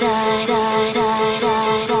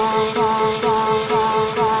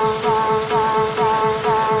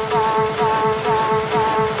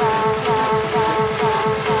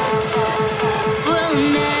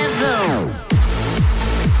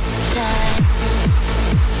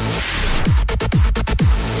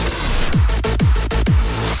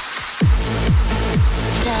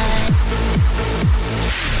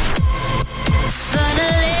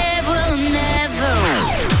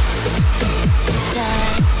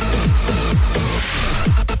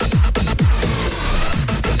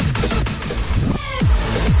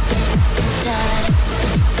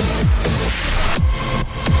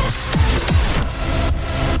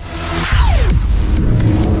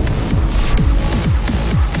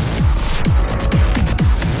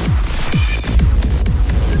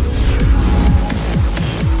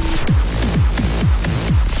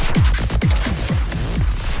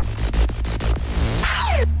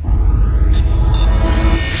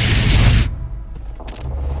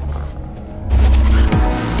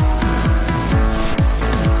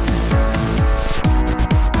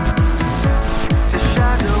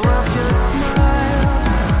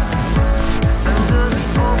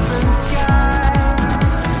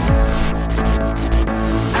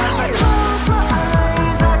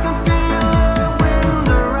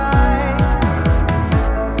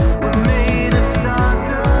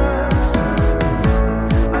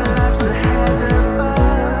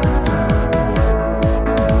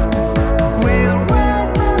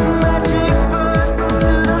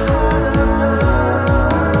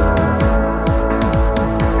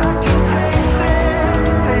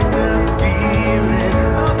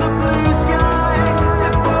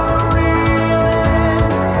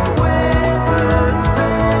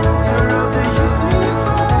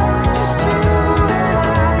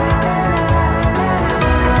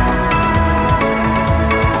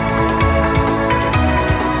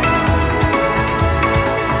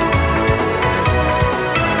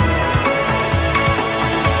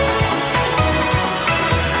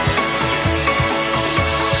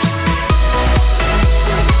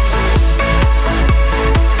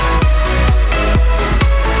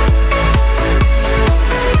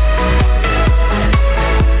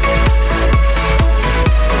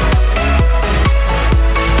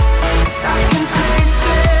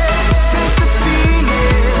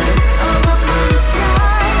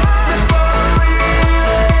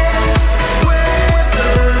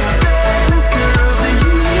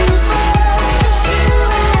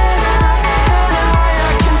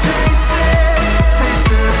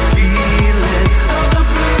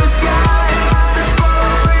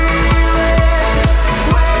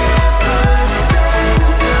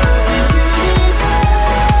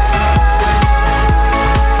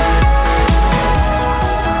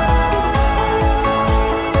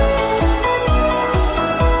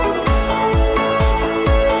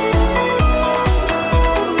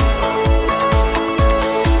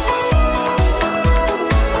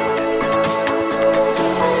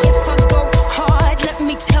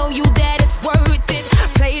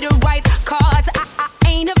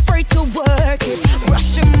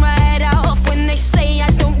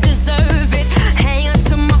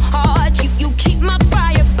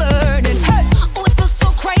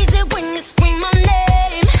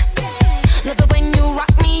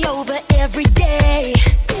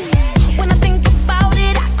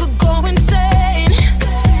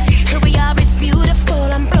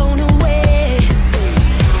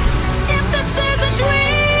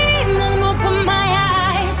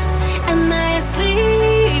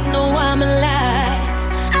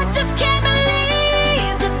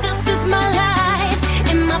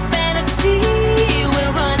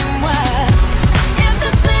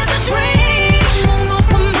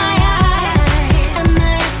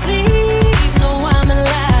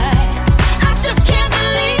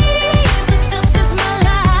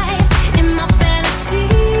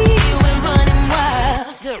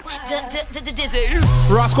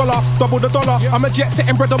 Rascaller, double the dollar. I'm a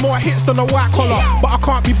jet-setting brother, more hits than a white collar. But I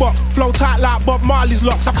can't be boxed, flow tight like Bob Marley's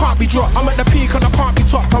locks. I can't be dropped, I'm at the peak and I can't be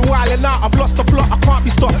topped. I'm wilding out, I've lost the plot, I can't be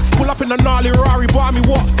stopped. Pull up in a gnarly Rari, buy me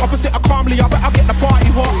what? Opposite of calmly, I bet I'll get the party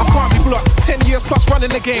hot. I can't be blocked, 10 years plus running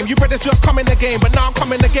the game. You brothers just come in the game, but now I'm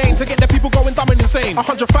coming again to get the people going dumb and insane.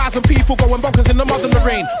 100,000 people going bonkers in the mud and the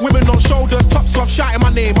rain. Women on shoulders, tops off, shouting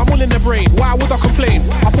my name. I'm all in their brain, why would I complain?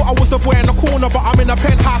 I thought I was the boy in the corner, but I'm in a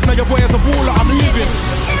penthouse. Now your boy is a baller, I'm leaving.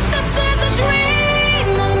 If this is a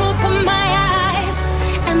dream, I'll open my eyes.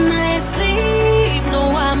 Am I asleep? No,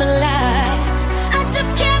 I'm alive. I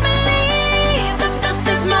just can't believe that this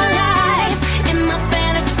is my life. In my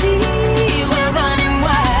fantasy, we're running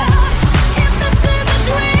wild. If this is a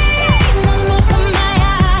dream, I'll open my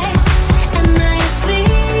eyes. Am I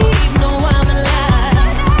asleep? No, I'm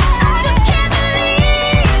alive. I just can't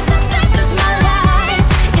believe that this is my life.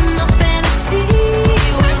 In my fantasy,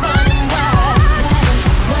 we're running wild.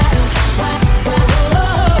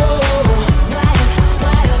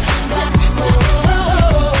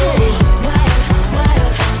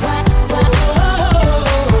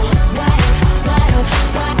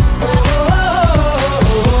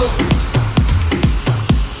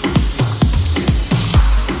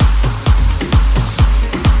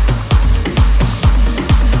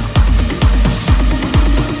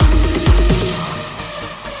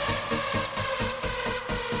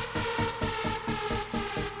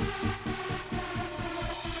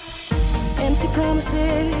 Empty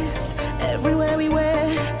promises everywhere we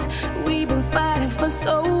went. We've been fighting for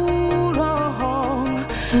so long.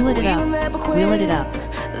 Wheel it up, wheel it up.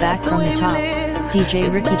 Back from the top, DJ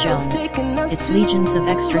Ricky Jones. It's legions of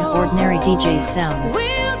extraordinary DJ sounds,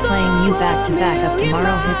 playing you back to back up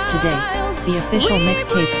tomorrow hits today. The official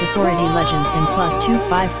mixtape Authority Legends in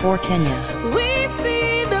 +254 Kenya. We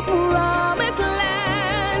see the promised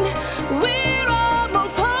land. We're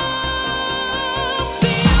almost home.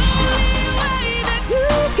 The only way that you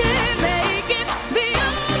can make it, the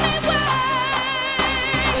only way.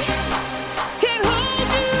 Can't hold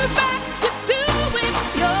you back, just do it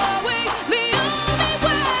your way. The only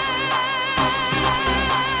way.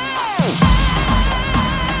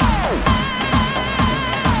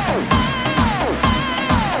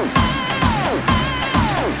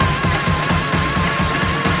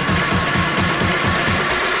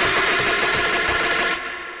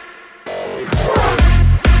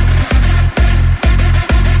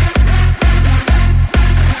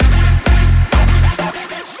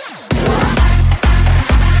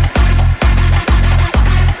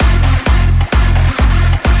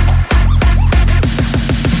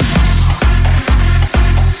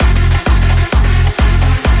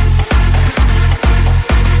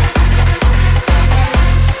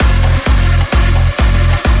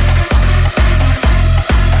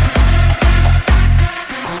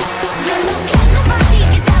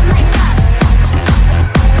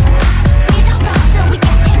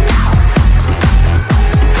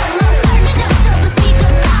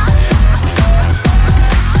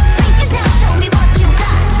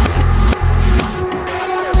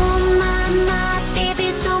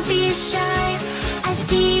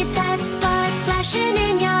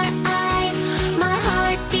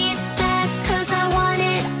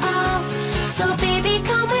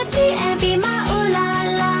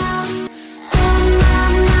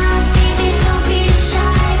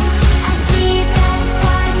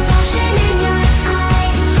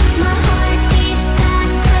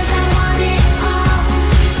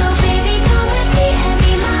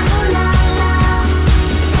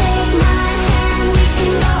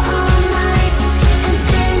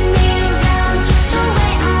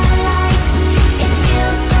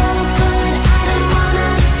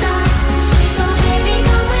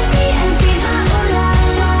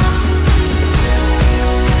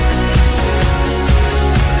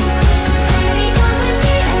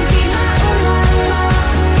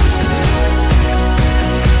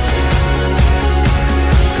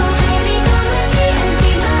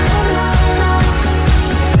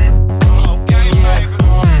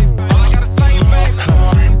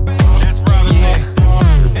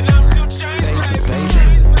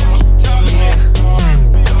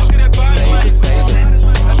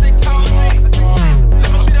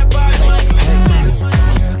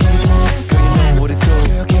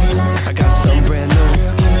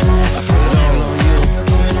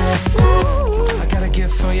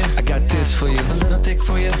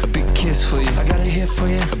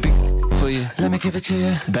 give it to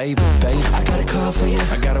you, baby, baby. I got a car for you,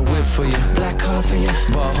 I got a whip for you, black car for you,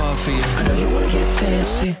 ball hard for you. I know you wanna get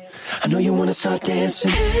fancy, I know you wanna start dancing.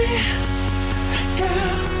 Hey,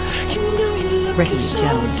 girl, you know you love Ricky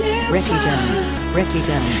Jones, Ricky Jones, Ricky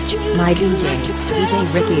Jones, my DJ, DJ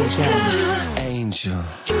Ricky Jones. Angel.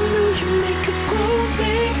 You make a grown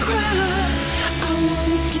man cry. I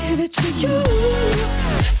wanna give it to you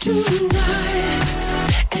tonight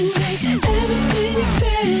and make everything you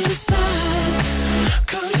fantasize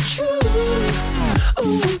come true.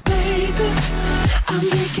 Ooh, baby, I'll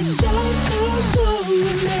make it so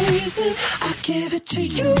amazing. I give it to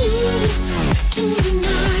you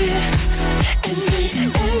tonight and make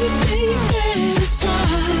everything you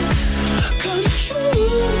fantasize come true.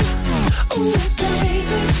 Ooh,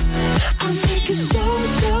 baby, I'll make it so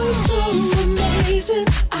amazing.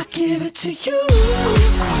 I give it to you.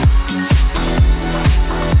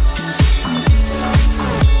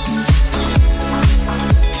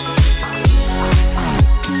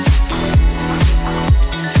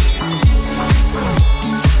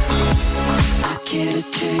 Give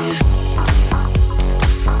it to you.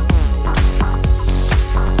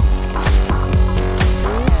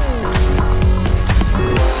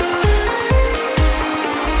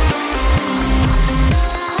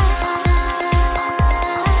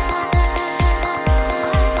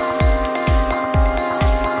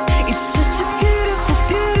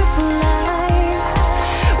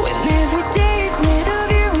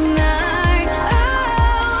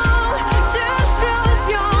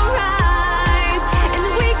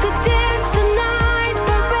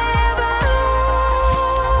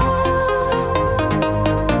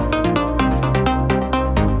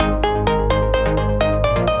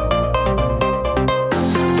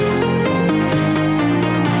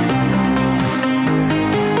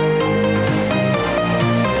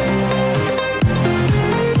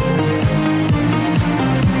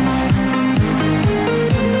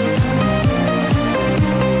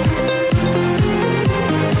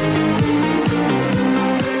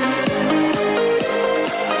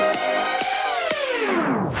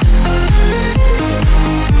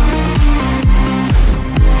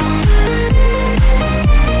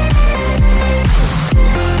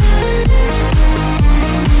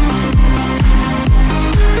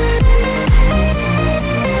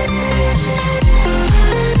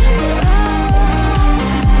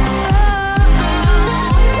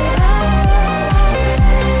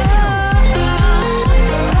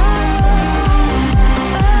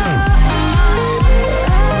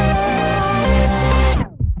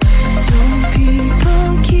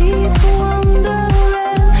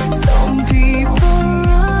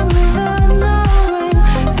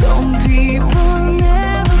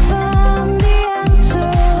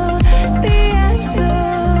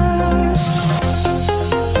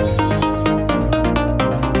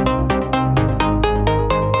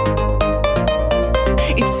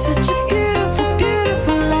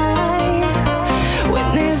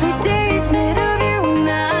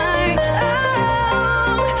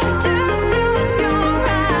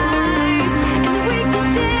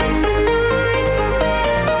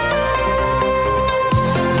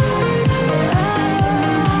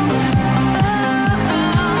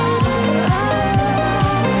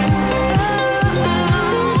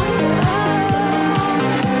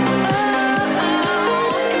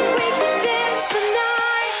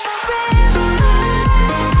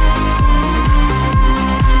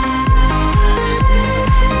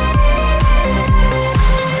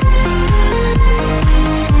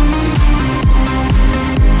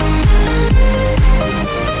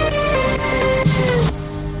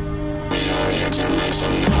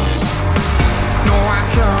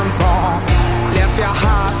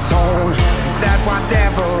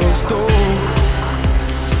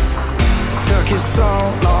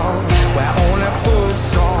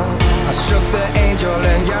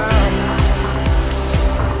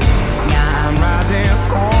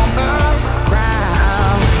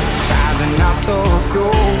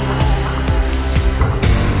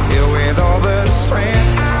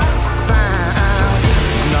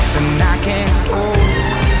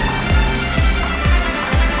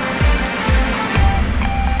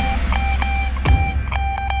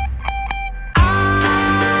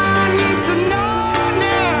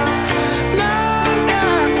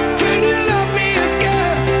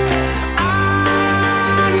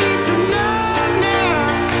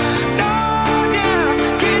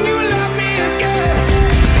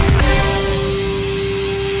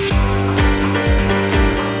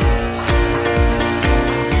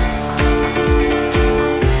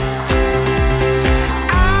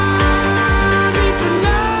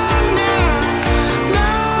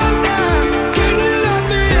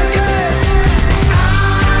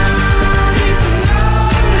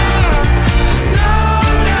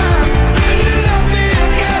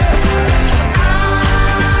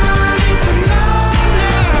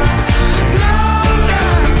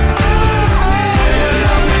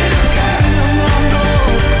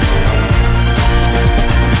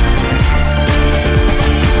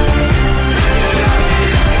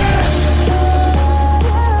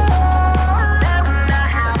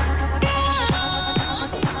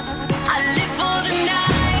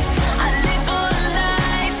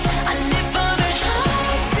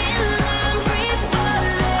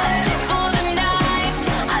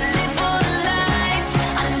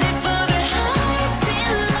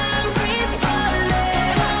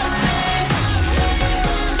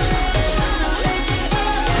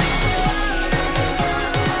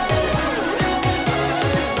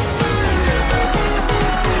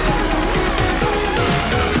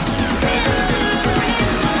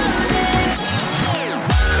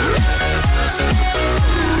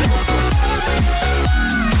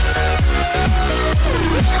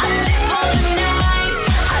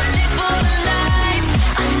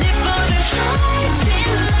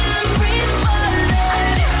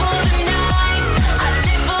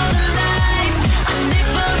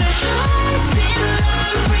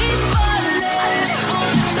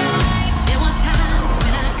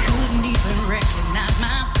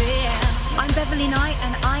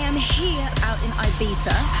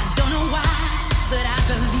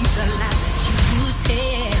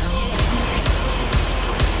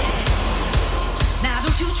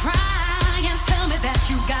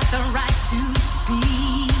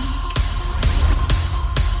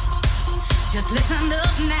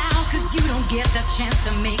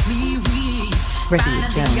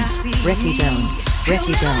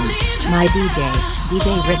 Ricky Jones, my DJ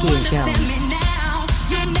Ricky Jones.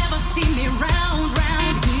 You'll never see me round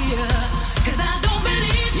here, 'cause I don't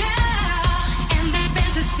believe ya, and the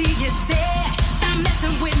fantasy is dead. Stop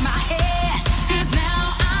messing with my head, 'cause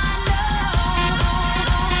now I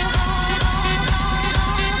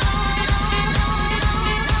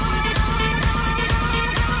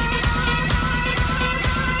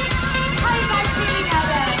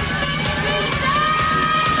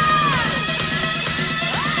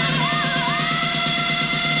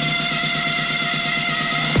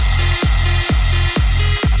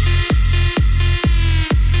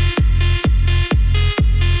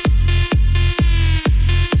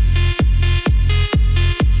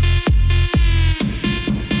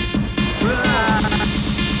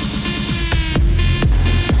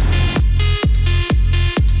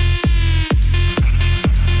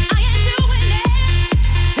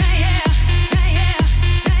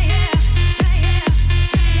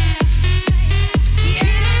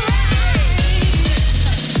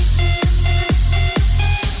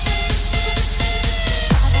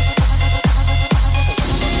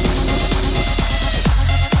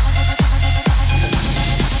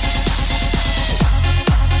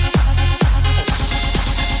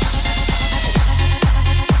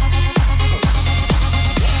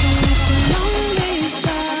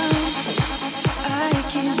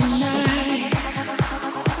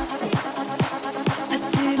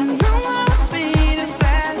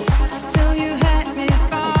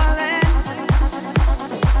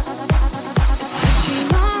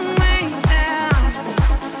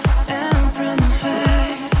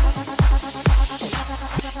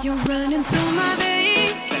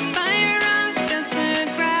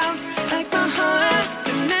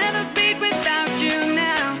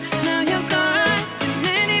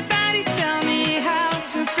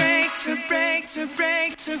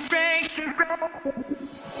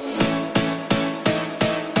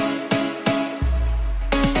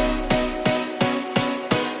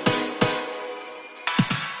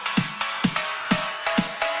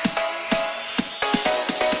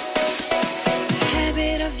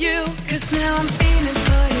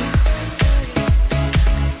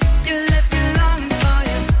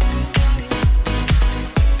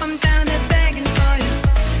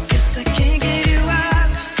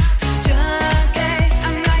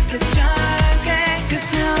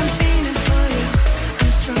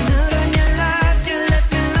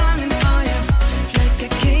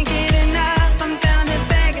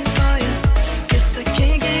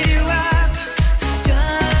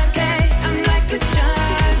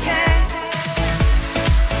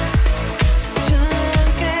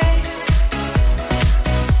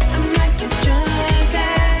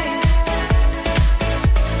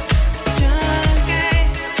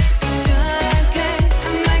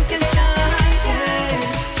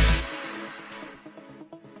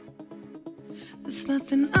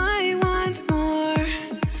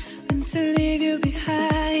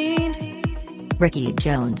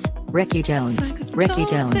Ricky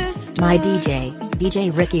Jones, my DJ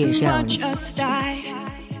Ricky Jones.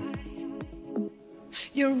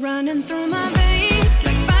 You're running through my veins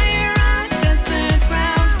like fire on a desert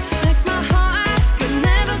ground. Like my heart could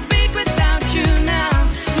never beat without you now.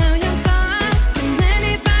 Now you're gone. Can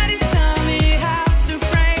anybody tell me how to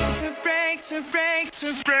break?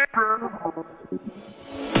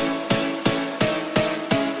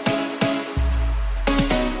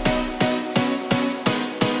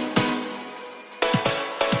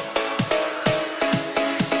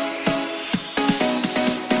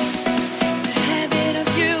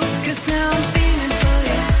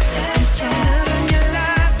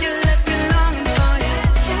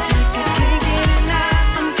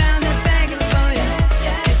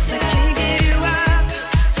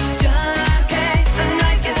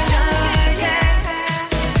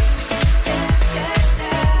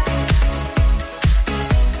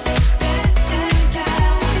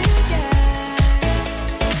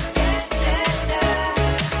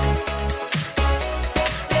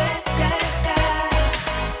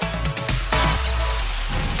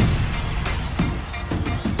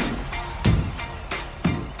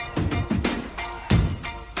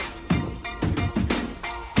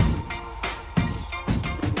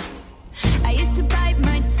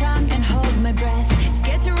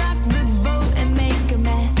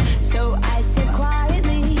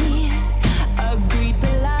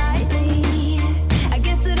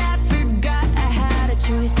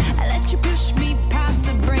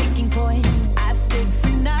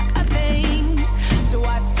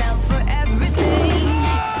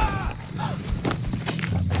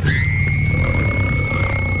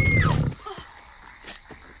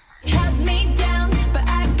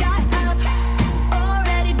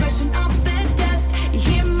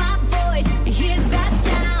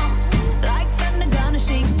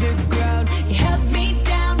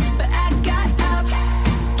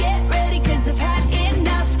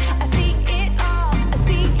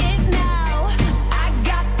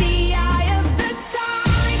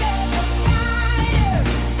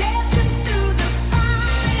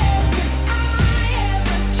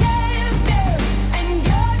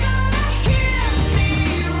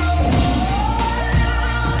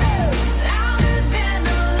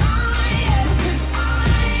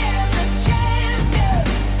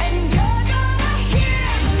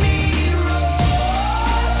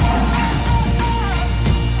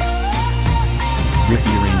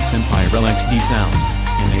 Empire LXD Sounds,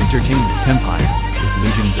 and Entertainment Empire, with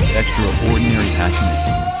legions of extraordinary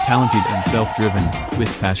passionate, talented and self-driven, with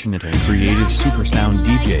passionate and creative super sound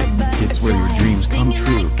DJs. It's where your dreams come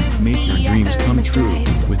true. Make your dreams come true,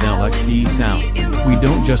 with LXD Sounds. We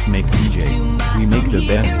don't just make DJs, we make the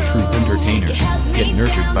best true entertainers. Get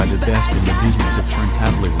nurtured by the best in the business of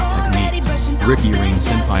turntablism techniques.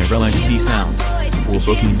 RICKYREIGNSEMPIRE LXD Sounds. For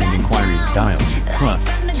bookings and inquiries dial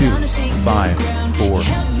 +2 5 4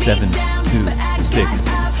 7 2 6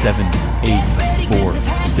 7 8 4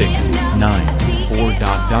 6 9 4 ...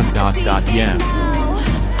 Yeah.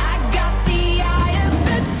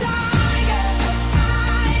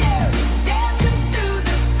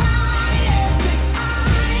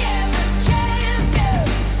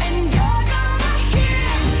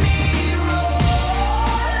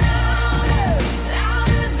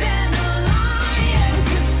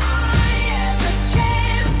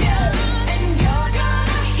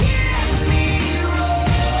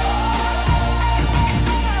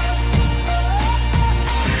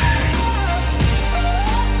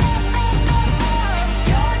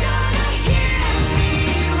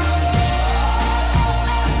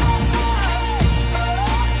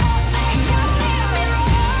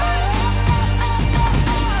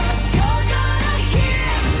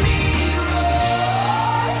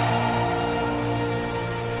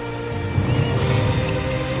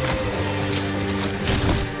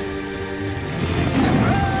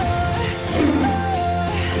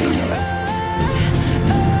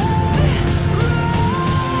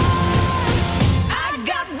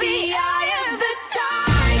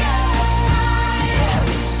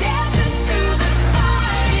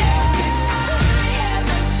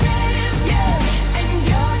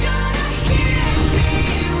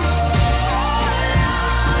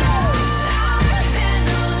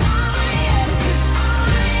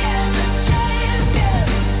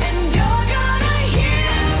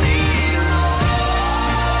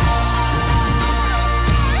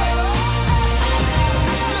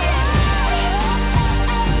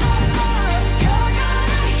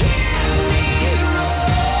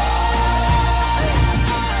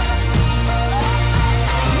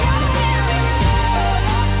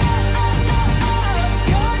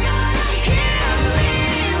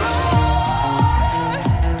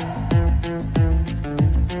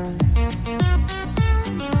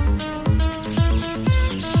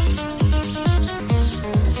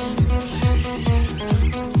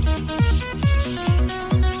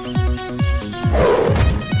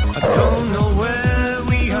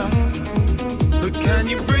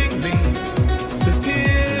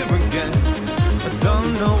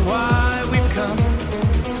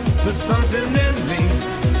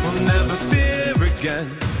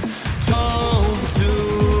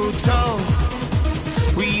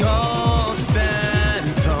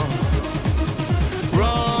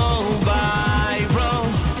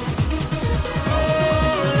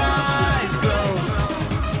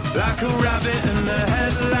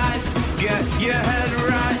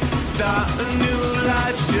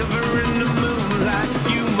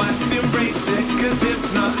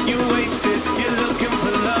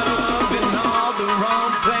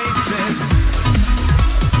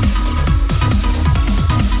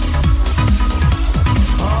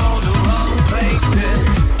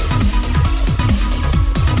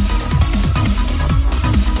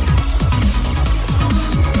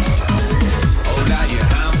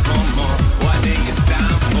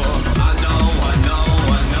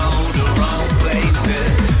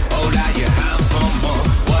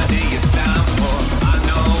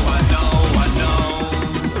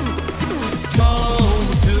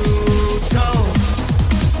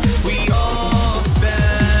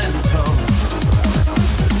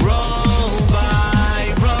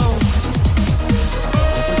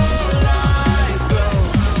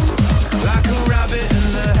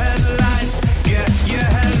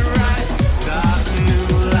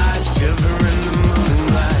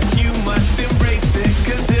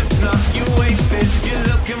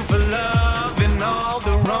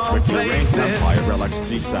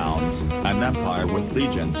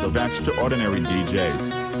 Of extraordinary DJs.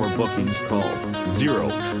 For bookings call 0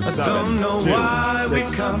 7 2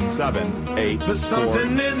 6 7 8 4 6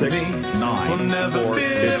 9 4.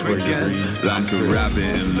 It's where your dreams like a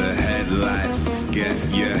rabbit in the headlights. Get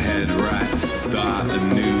your head right. Start a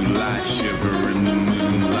new life. Shiver in the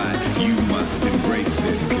moonlight. You must embrace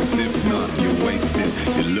it, cause if not, you're wasted.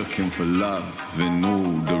 You're looking for love in all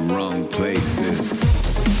the wrong places.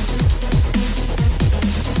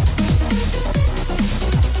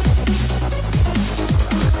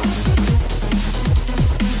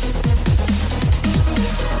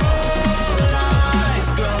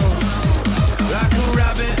 Go.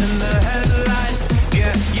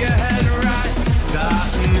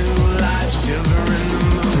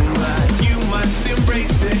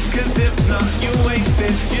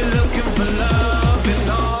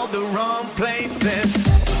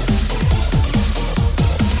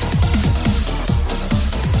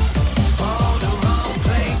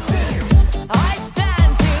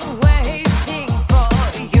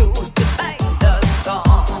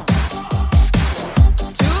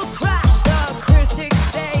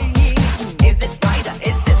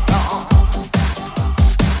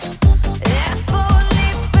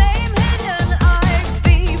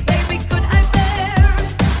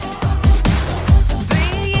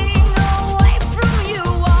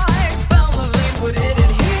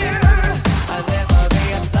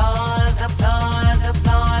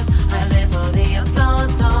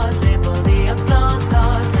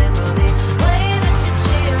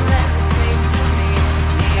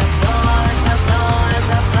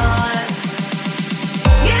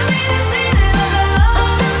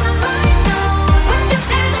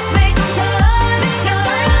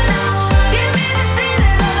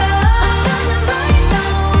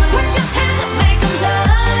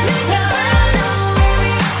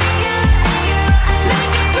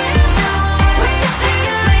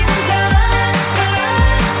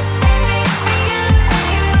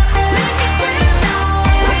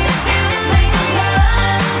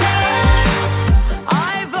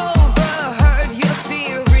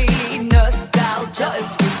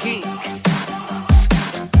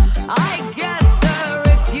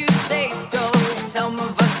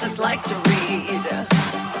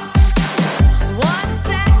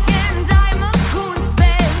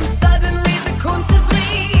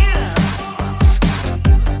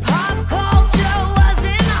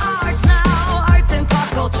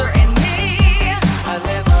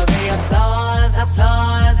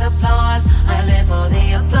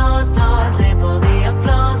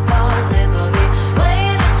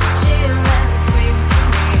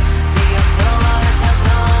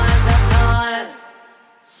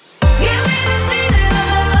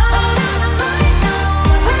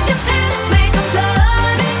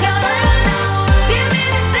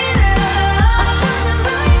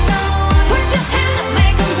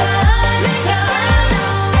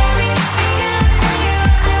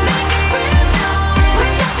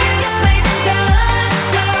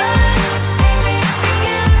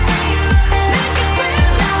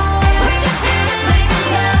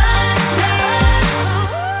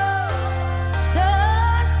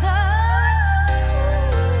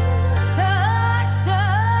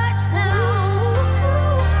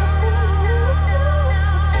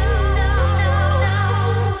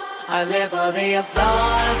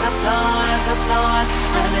 applause, applause, applause.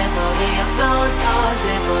 I'm there for the applause, applause,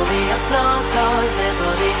 there for the applause, applause, there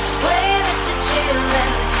for the way that you cheer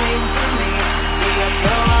and scream for me. The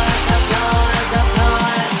applause, applause,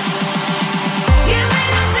 applause. Give me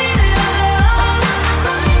the feeling of love.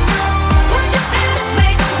 Put your hands up,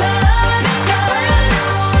 make them dance, dance.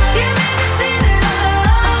 Give me the feeling of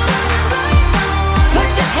love. Put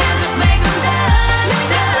your hands up, make them dance,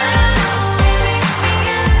 dance.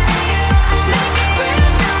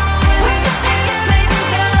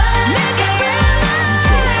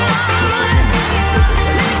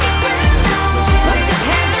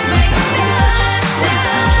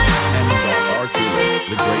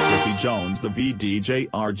 The Great Ricky Jones, the VDJ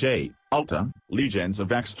RJ, Alta, Legions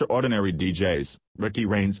of Extraordinary DJs, Ricky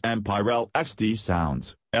Reigns Empire LXD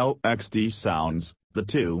Sounds, LXD Sounds, the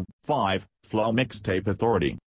 2-5, Flow Mixtape Authority.